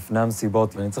בו לפני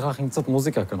המסיבות, ואני צריך להכין קצת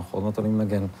מוזיקה, כי אנחנו עוד מעט עולים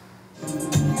לנגן.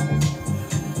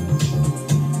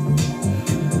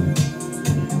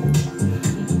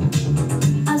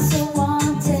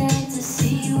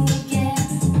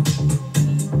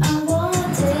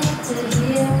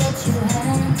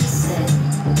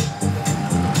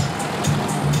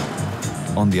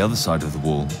 On the other side of the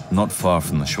wall, not far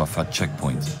from the Shua'fat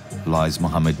checkpoint, lies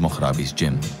Mohammed Mokhrabi's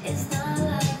gym.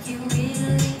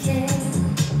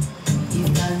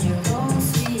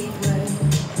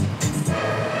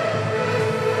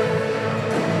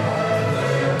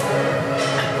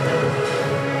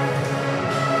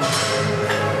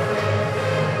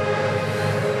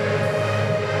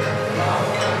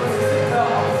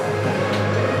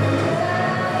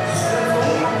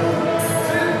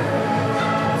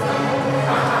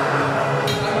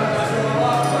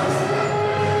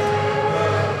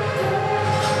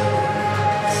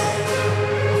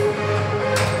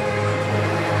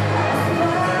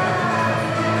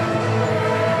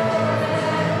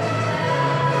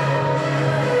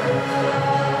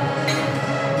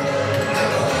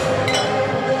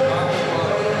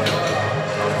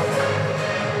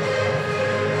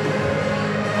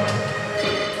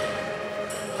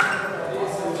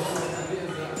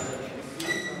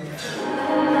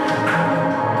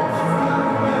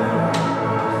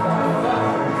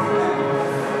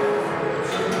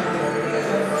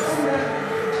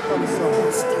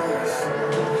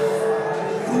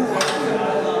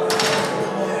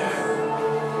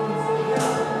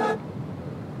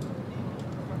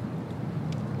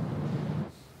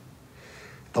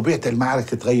 طبيعة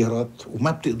المعركة تغيرت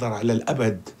وما بتقدر على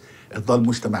الأبد تضل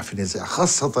مجتمع في نزاع،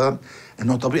 خاصة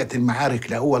أنه طبيعة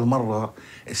المعارك لأول مرة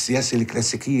السياسة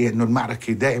الكلاسيكية أنه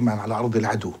المعركة دائما على أرض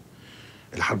العدو.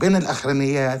 الحربين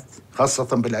الأخرانيات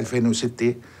خاصة بال2006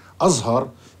 أظهر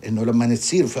أنه لما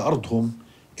تصير في أرضهم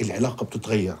العلاقة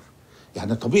بتتغير.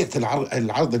 يعني طبيعة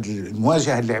العرض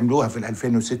المواجهة اللي عملوها في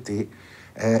 2006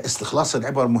 استخلاص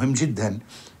العبر مهم جدا،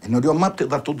 انه اليوم ما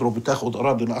بتقدر تضرب وتاخذ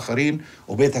اراضي الاخرين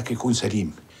وبيتك يكون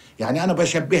سليم. يعني انا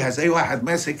بشبهها زي واحد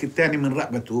ماسك الثاني من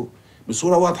رقبته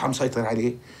بصوره واضحه مسيطر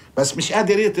عليه، بس مش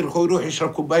قادر يتركه يروح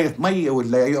يشرب كوبايه ميه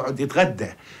ولا يقعد يتغدى،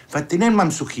 فالتنين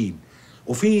ممسوكين.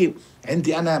 وفي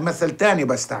عندي انا مثل ثاني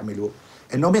بستعمله،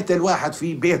 انه مثل واحد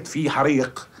في بيت فيه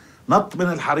حريق، نط من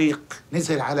الحريق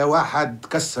نزل على واحد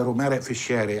كسره مارق في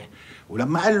الشارع،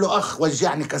 ولما قال له أخ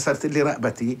وجعني كسرت لي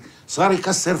رقبتي صار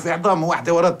يكسر في عظامه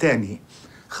واحدة ورا الثانية.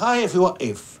 خايف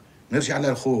يوقف، نرجع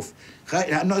للخوف،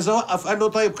 لأنه إذا وقف قال له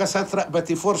طيب كسرت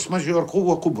رقبتي فورس ماجور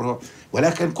قوة كبرى،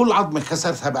 ولكن كل عظمة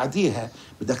كسرتها بعديها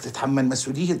بدك تتحمل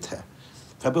مسؤوليتها.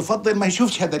 فبفضل ما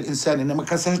يشوفش هذا الإنسان إنه ما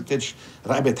كسرتش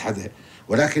رقبة حدا.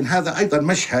 ولكن هذا أيضا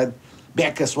مشهد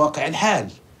بيعكس واقع الحال.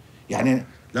 يعني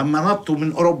لما نطوا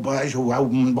من أوروبا اجوا أو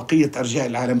من بقية أرجاء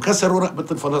العالم كسروا رقبة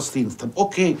الفلسطيني. طب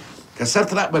أوكي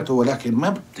كسرت رقبته، ولكن ما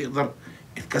بتقدر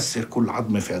تكسر كل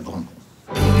عظمة في عظامه.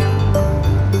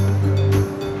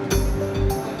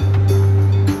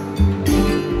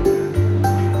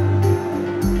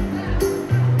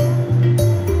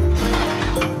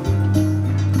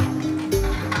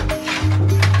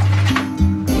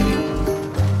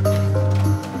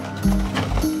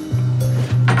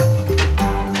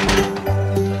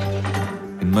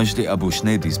 Majdi Abu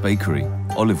Shneidi's bakery,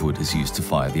 olive wood is used to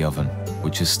fire the oven,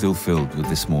 which is still filled with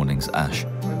this morning's ash.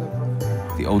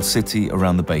 The old city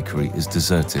around the bakery is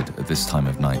deserted at this time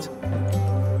of night.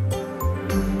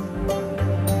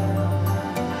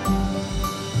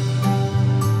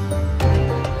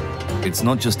 It's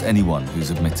not just anyone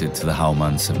who's admitted to the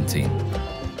Haoman 17.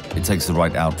 It takes the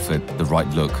right outfit, the right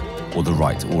look, or the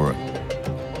right aura.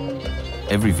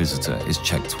 Every visitor is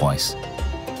checked twice.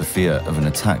 The fear of an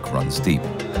attack runs deep.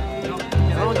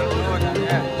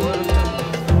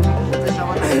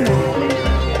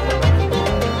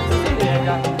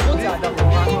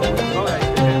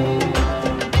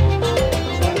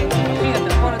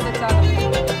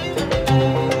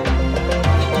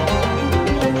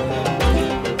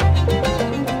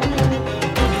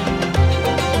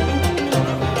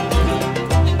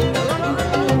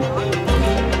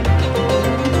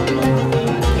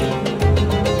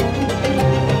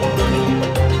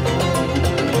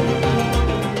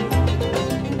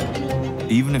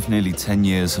 Even if nearly 10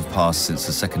 years have passed since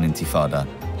the Second Intifada,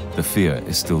 the fear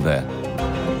is still there.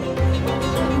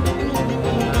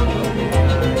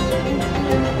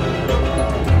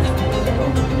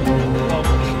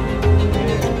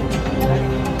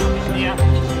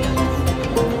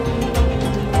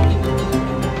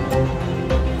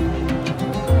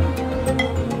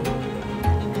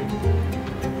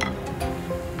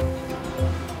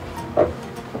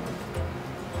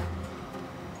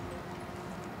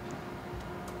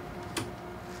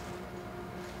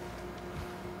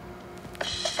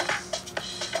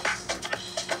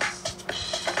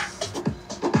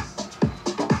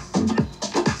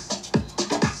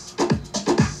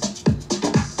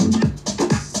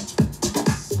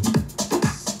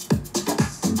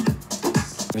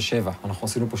 אנחנו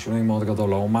עשינו פה שינוי מאוד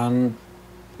גדול. האומן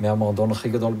מהמועדון הכי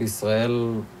גדול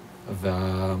בישראל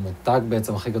והמותג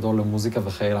בעצם הכי גדול למוזיקה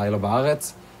וחיי לילה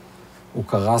בארץ, הוא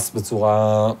קרס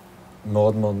בצורה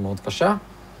מאוד מאוד מאוד קשה.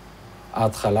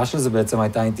 ההתחלה של זה בעצם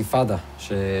הייתה אינתיפאדה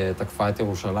שתקפה את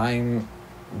ירושלים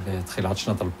בתחילת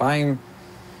שנת 2000,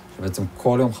 שבעצם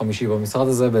כל יום חמישי במשרד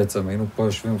הזה בעצם היינו פה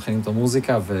יושבים מכינים את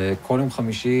המוזיקה, וכל יום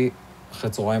חמישי אחרי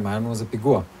צהריים היה לנו איזה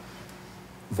פיגוע.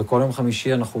 וכל יום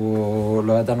חמישי אנחנו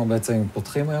לא ידענו בעצם אם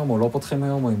פותחים היום או לא פותחים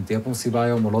היום, או אם תהיה פה מסיבה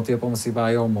היום או לא תהיה פה מסיבה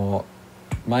היום, או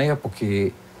מה יהיה פה, כי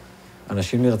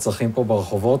אנשים נרצחים פה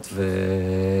ברחובות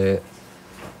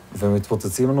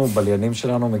ומתפוצצים לנו, בליינים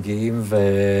שלנו מגיעים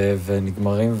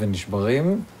ונגמרים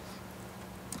ונשברים,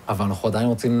 אבל אנחנו עדיין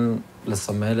רוצים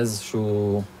לסמל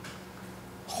איזשהו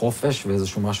חופש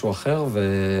ואיזשהו משהו אחר,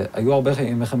 והיו הרבה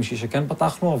ימי חמישי שכן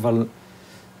פתחנו, אבל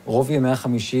רוב ימי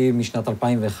החמישי משנת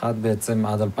 2001 בעצם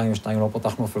עד 2002 לא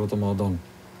פתחנו אפילו את המועדון.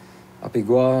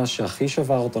 הפיגוע שהכי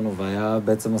שבר אותנו והיה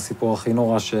בעצם הסיפור הכי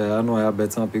נורא שהיה לנו היה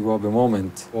בעצם הפיגוע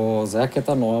במומנט. זה היה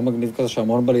קטע נורא מגניב כזה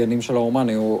שהמון בליינים של האומן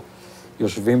היו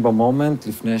יושבים במומנט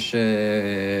לפני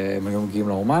שהם היו מגיעים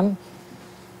לאומן.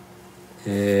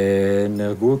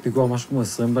 נהרגו בפיגוע משהו כמו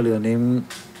 20 בליינים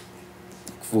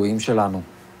קבועים שלנו.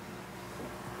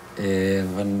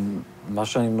 ומה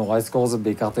שאני נורא אזכור זה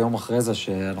בעיקר את היום אחרי זה,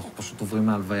 שאנחנו פשוט עוברים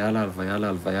מהלוויה להלוויה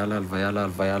להלוויה להלוויה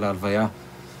להלוויה להלוויה.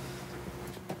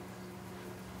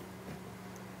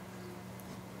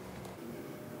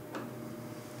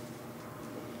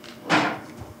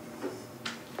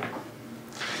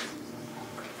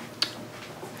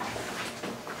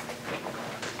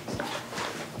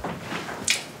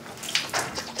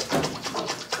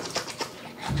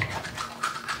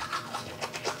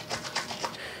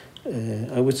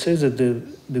 I would say that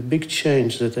the big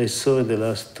change that I saw in the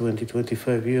last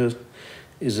 20-25 years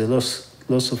is a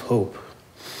loss of hope.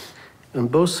 On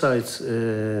both sides,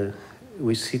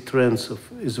 we see trends of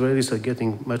Israelis are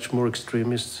getting much more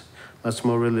extremist, much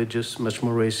more religious, much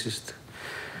more racist.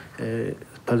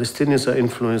 Palestinians are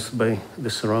influenced by the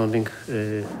surrounding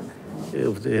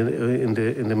of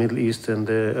in the Middle East and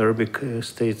the Arabic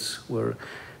states, where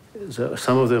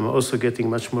some of them are also getting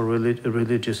much more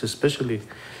religious. Especially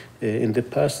in the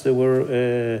past, they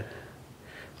were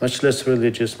much less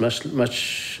religious,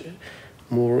 much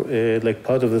more like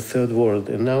part of the third world.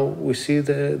 And now we see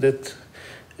that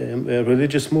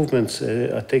religious movements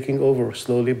are taking over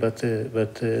slowly, but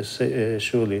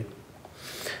surely.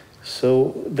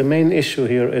 So the main issue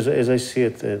here, as I see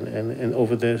it, and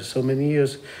over so many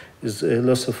years, is a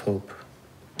loss of hope.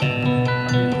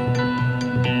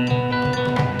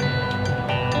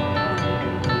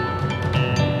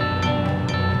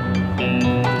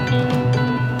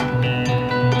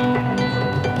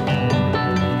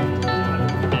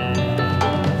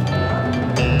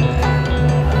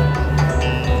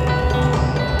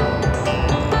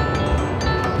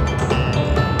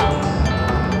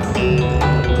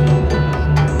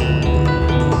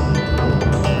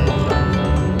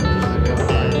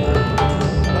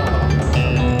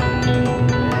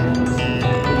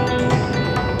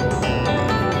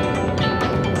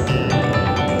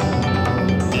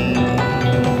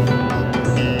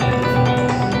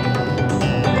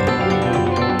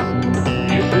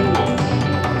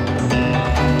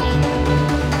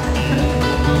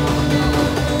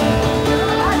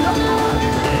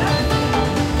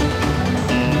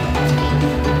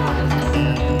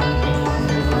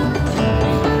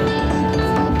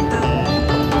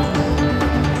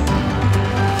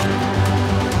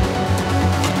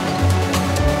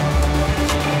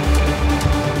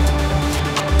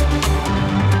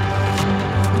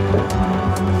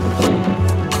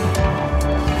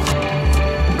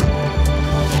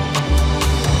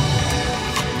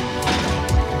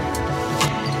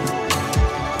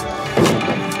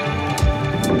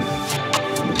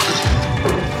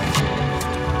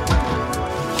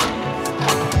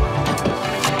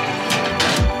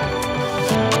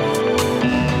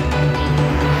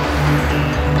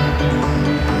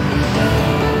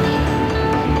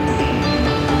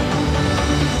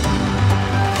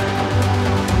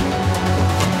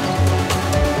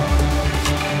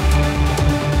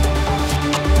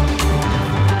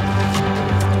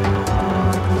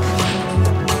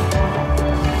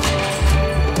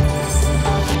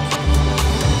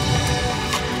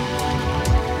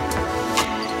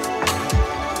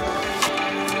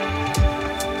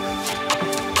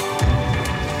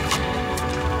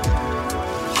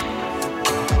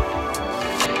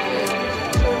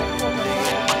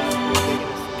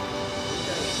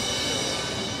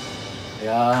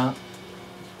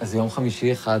 איזה יום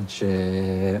חמישי אחד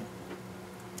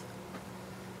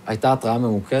שהייתה התראה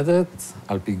ממוקדת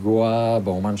על פיגוע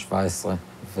באומן 17,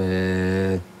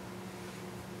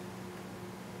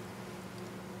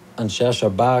 אנשי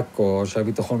השב"כ או אנשי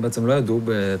הביטחון בעצם לא ידעו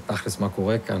בתכלס מה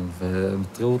קורה כאן,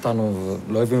 והטריעו אותנו,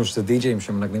 ולא הבינו שזה די-ג'ים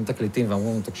שמנגנים תקליטים,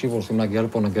 ואמרו לנו, תקשיבו, הולכים להגיע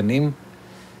לפה נגנים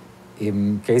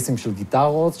עם קייסים של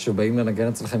גיטרות, שבאים לנגן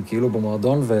אצלכם כאילו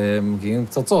במועדון, ומגיעים עם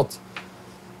פצצות.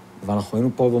 ואנחנו היינו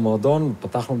פה במועדון,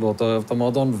 פתחנו באותו ערב את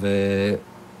המועדון,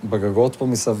 ובגגות פה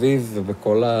מסביב,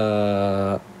 ובכל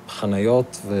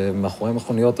החניות, ומאחורי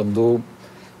מכוניות עמדו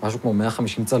משהו כמו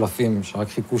 150 צלפים, שרק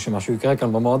חיכו שמשהו יקרה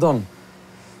כאן במועדון.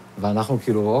 ואנחנו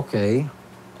כאילו, אוקיי,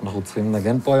 אנחנו צריכים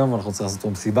לנגן פה היום, ואנחנו צריכים לעשות פה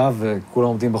מסיבה, וכולם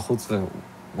עומדים בחוץ,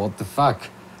 what the fuck.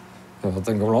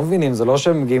 ואתם גם לא מבינים, זה לא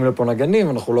שהם מגיעים לפה נגנים,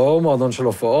 אנחנו לא מועדון של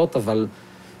הופעות, אבל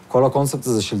כל הקונספט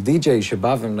הזה של די-ג'יי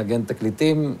שבא ומנגן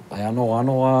תקליטים, היה נורא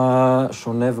נורא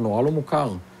שונה ונורא לא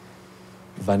מוכר.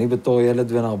 ואני בתור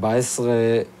ילד בן 14,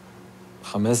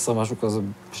 15, משהו כזה,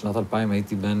 בשנת 2000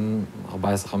 הייתי בן 14-15.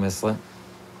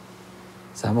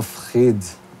 זה היה מפחיד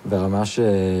ברמה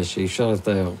שאי אפשר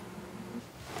לתאר.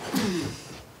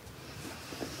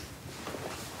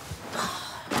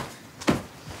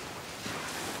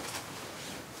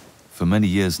 For many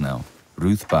years now,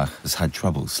 Ruth Bach has had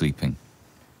trouble sleeping.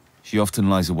 She often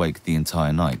lies awake the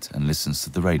entire night and listens to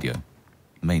the radio,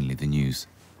 mainly the news.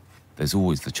 There's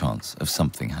always the chance of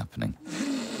something happening.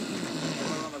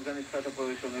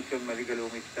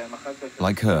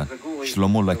 Like her,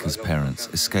 Shlomo Leker's parents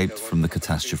escaped from the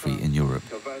catastrophe in Europe.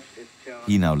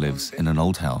 He now lives in an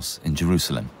old house in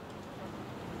Jerusalem.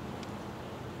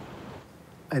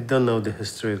 I don't know the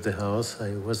history of the house.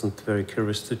 I wasn't very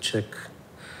curious to check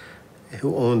who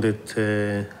owned it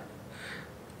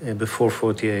before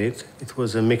 48. It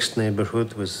was a mixed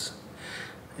neighborhood with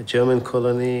a German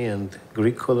colony and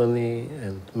Greek colony,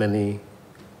 and many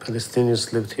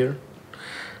Palestinians lived here.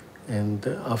 And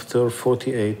after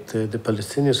 48, the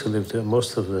Palestinians who lived there,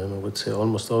 most of them, I would say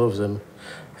almost all of them,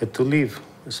 had to leave,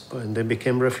 and they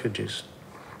became refugees.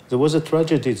 there was a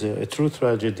tragedy there, a true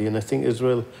tragedy, and I think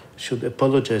Israel should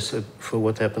apologize for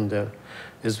what happened there.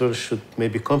 Israel should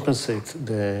maybe compensate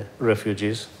the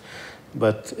refugees,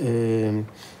 but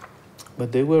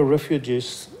they were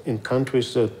refugees in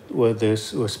countries where they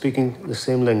were speaking the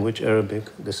same language, Arabic,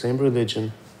 the same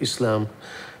religion, Islam,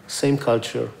 same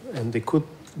culture, and they could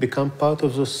become part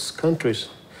of those countries,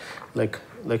 like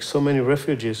so many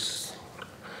refugees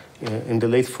in the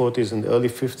late 40s and the early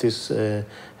 50s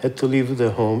had to leave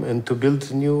their home and to build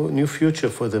a new future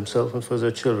for themselves and for their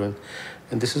children.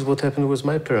 And this is what happened with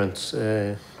my parents.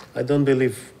 I don't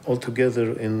believe altogether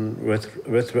in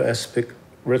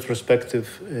retrospective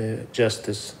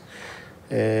justice.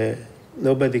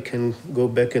 Nobody can go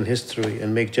back in history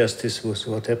and make justice with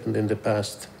what happened in the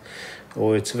past,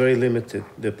 or it's very limited,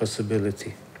 the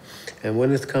possibility. And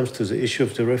when it comes to the issue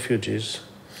of the refugees,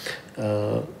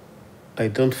 I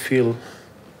don't feel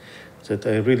that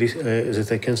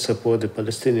I can support the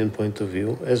Palestinian point of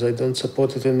view, as I don't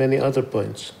support it in many other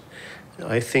points.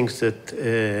 I think that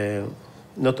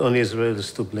not only Israel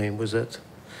is to blame with that,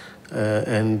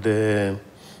 and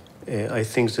I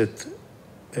think that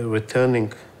a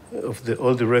returning of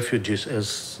all the refugees,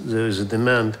 as there is a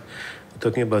demand, we're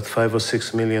talking about 5 or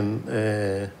 6 million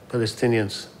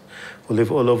Palestinians who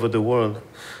live all over the world,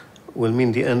 will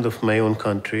mean the end of my own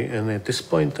country. And at this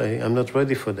point, I'm not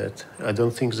ready for that. I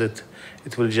don't think that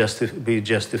it will be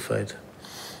justified.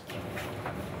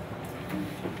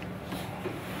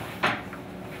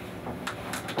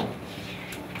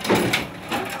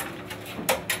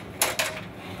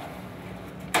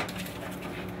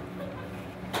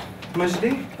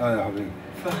 مجدي؟ يا حبيبي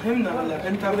فهمنا هلا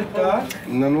انت بدك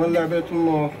بدنا نولع بيت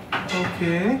النور.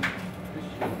 اوكي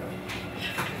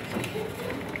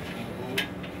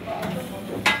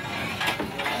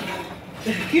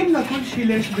احكي لنا كل شيء،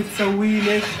 ليش بتسويه،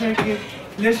 ليش هيك،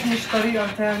 ليش مش طريقة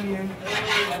ثانية؟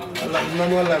 هلا بدنا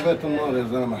نولع بيت النور يا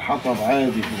زلمة، حطب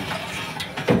عادي.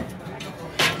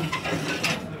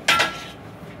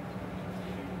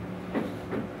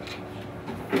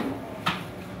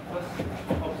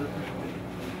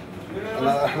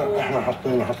 هلا احنا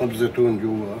حطينا حطب زيتون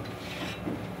جوا،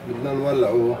 بدنا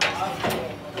نولعه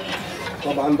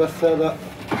طبعا، بس هذا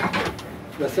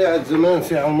لساعة زمان،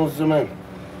 ساعة ونص زمان.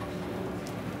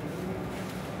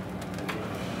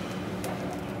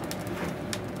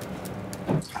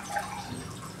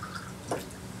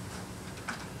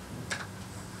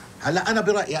 هلا أنا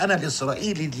برأيي أنا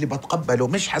الإسرائيلي اللي بتقبله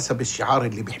مش حسب الشعار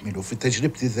اللي بيحمله، في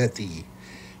تجربتي الذاتية،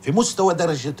 في مستوى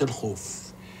درجة الخوف.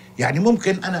 يعني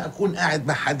ممكن أنا أكون قاعد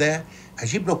مع حدا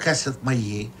أجيب له كاسة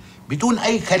مية بدون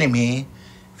أي كلمة،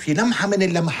 في لمحة من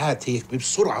اللمحات هيك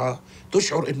بسرعة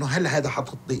تشعر إنه هل هذا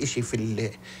حاطط لي إشي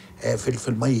في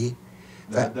المية.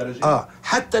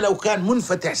 حتى لو كان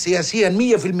منفتح سياسيا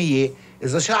 100%،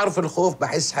 إذا شعر في الخوف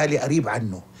بحس حالي قريب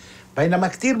عنه. بينما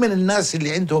كثير من الناس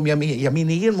اللي عندهم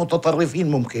يمينيين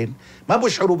متطرفين ممكن ما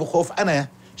بيشعروا بخوف. أنا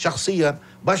شخصيا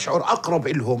بشعر أقرب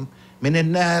إلهم من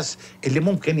الناس اللي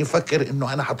ممكن يفكر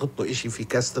إنه أنا حطيت له إشي في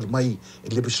كاسة المي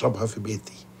اللي بشربها في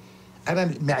بيتي.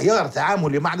 أنا معيار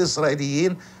تعاملي مع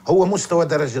الإسرائيليين هو مستوى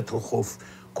درجة الخوف.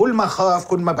 كل ما خاف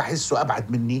كل ما بحسه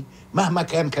أبعد مني مهما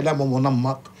كان كلامه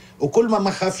منمق، وكل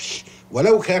ما خافش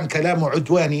ولو كان كلامه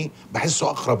عدواني بحسه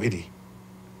أقرب إلي.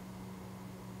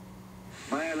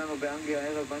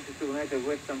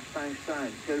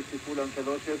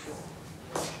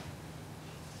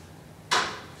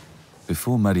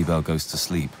 Before Maribel goes to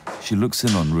sleep, she looks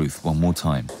in on Ruth one more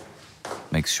time,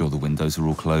 makes sure the windows are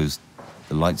all closed,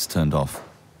 the lights turned off,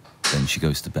 then she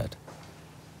goes to bed.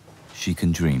 She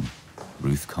can dream,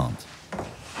 Ruth can't.